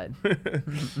dark side.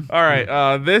 All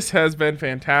right. This has been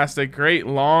fantastic. Great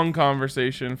long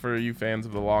conversation for you fans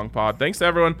of the Long Pod. Thanks to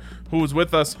everyone who was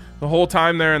with us the whole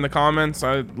time there in the comments.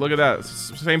 Look at that.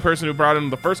 Same person who brought in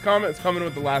the first comment is coming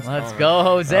with the last Let's comment. go,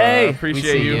 Jose. We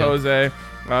Appreciate see you, Jose.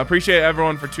 Appreciate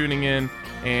everyone for tuning in.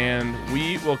 And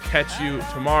we will catch you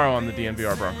tomorrow on the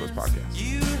DNVR Broncos podcast.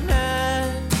 You and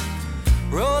I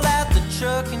rolled out the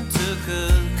truck and took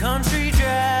a country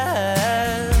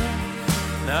drive.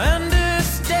 Now I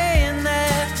understand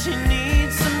that you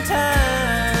need some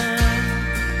time.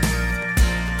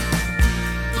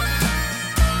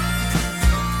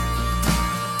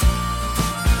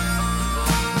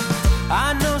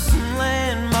 I know some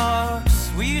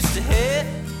landmarks we used to hit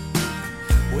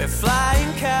where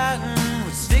flying cotton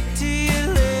would stick to your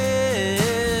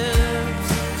lips.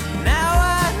 Now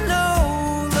I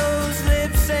know those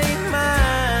lips ain't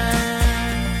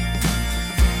mine.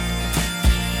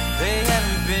 They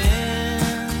haven't been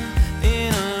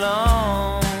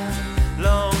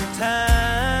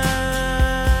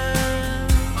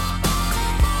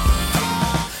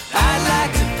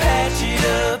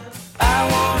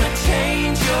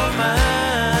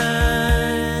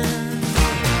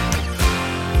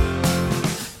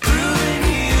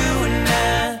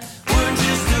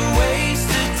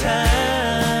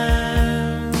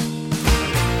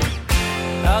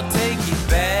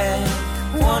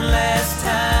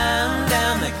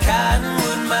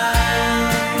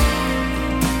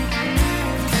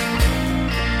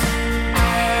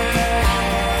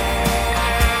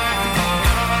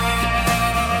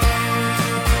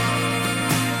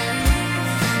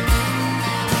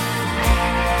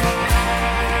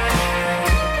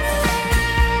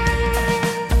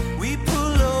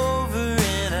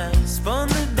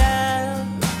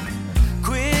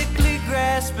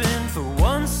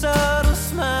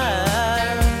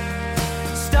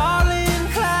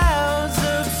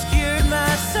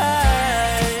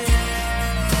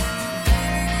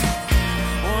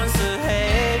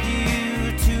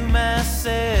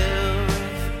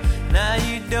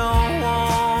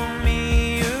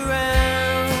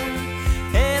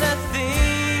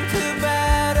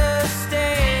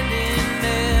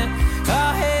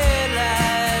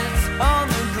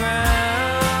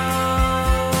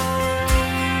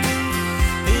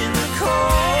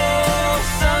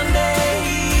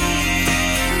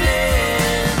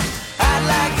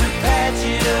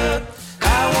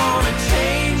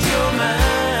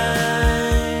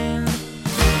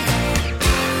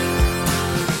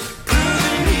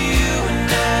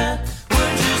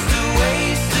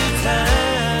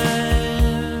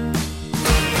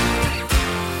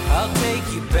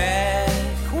back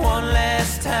one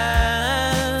last time.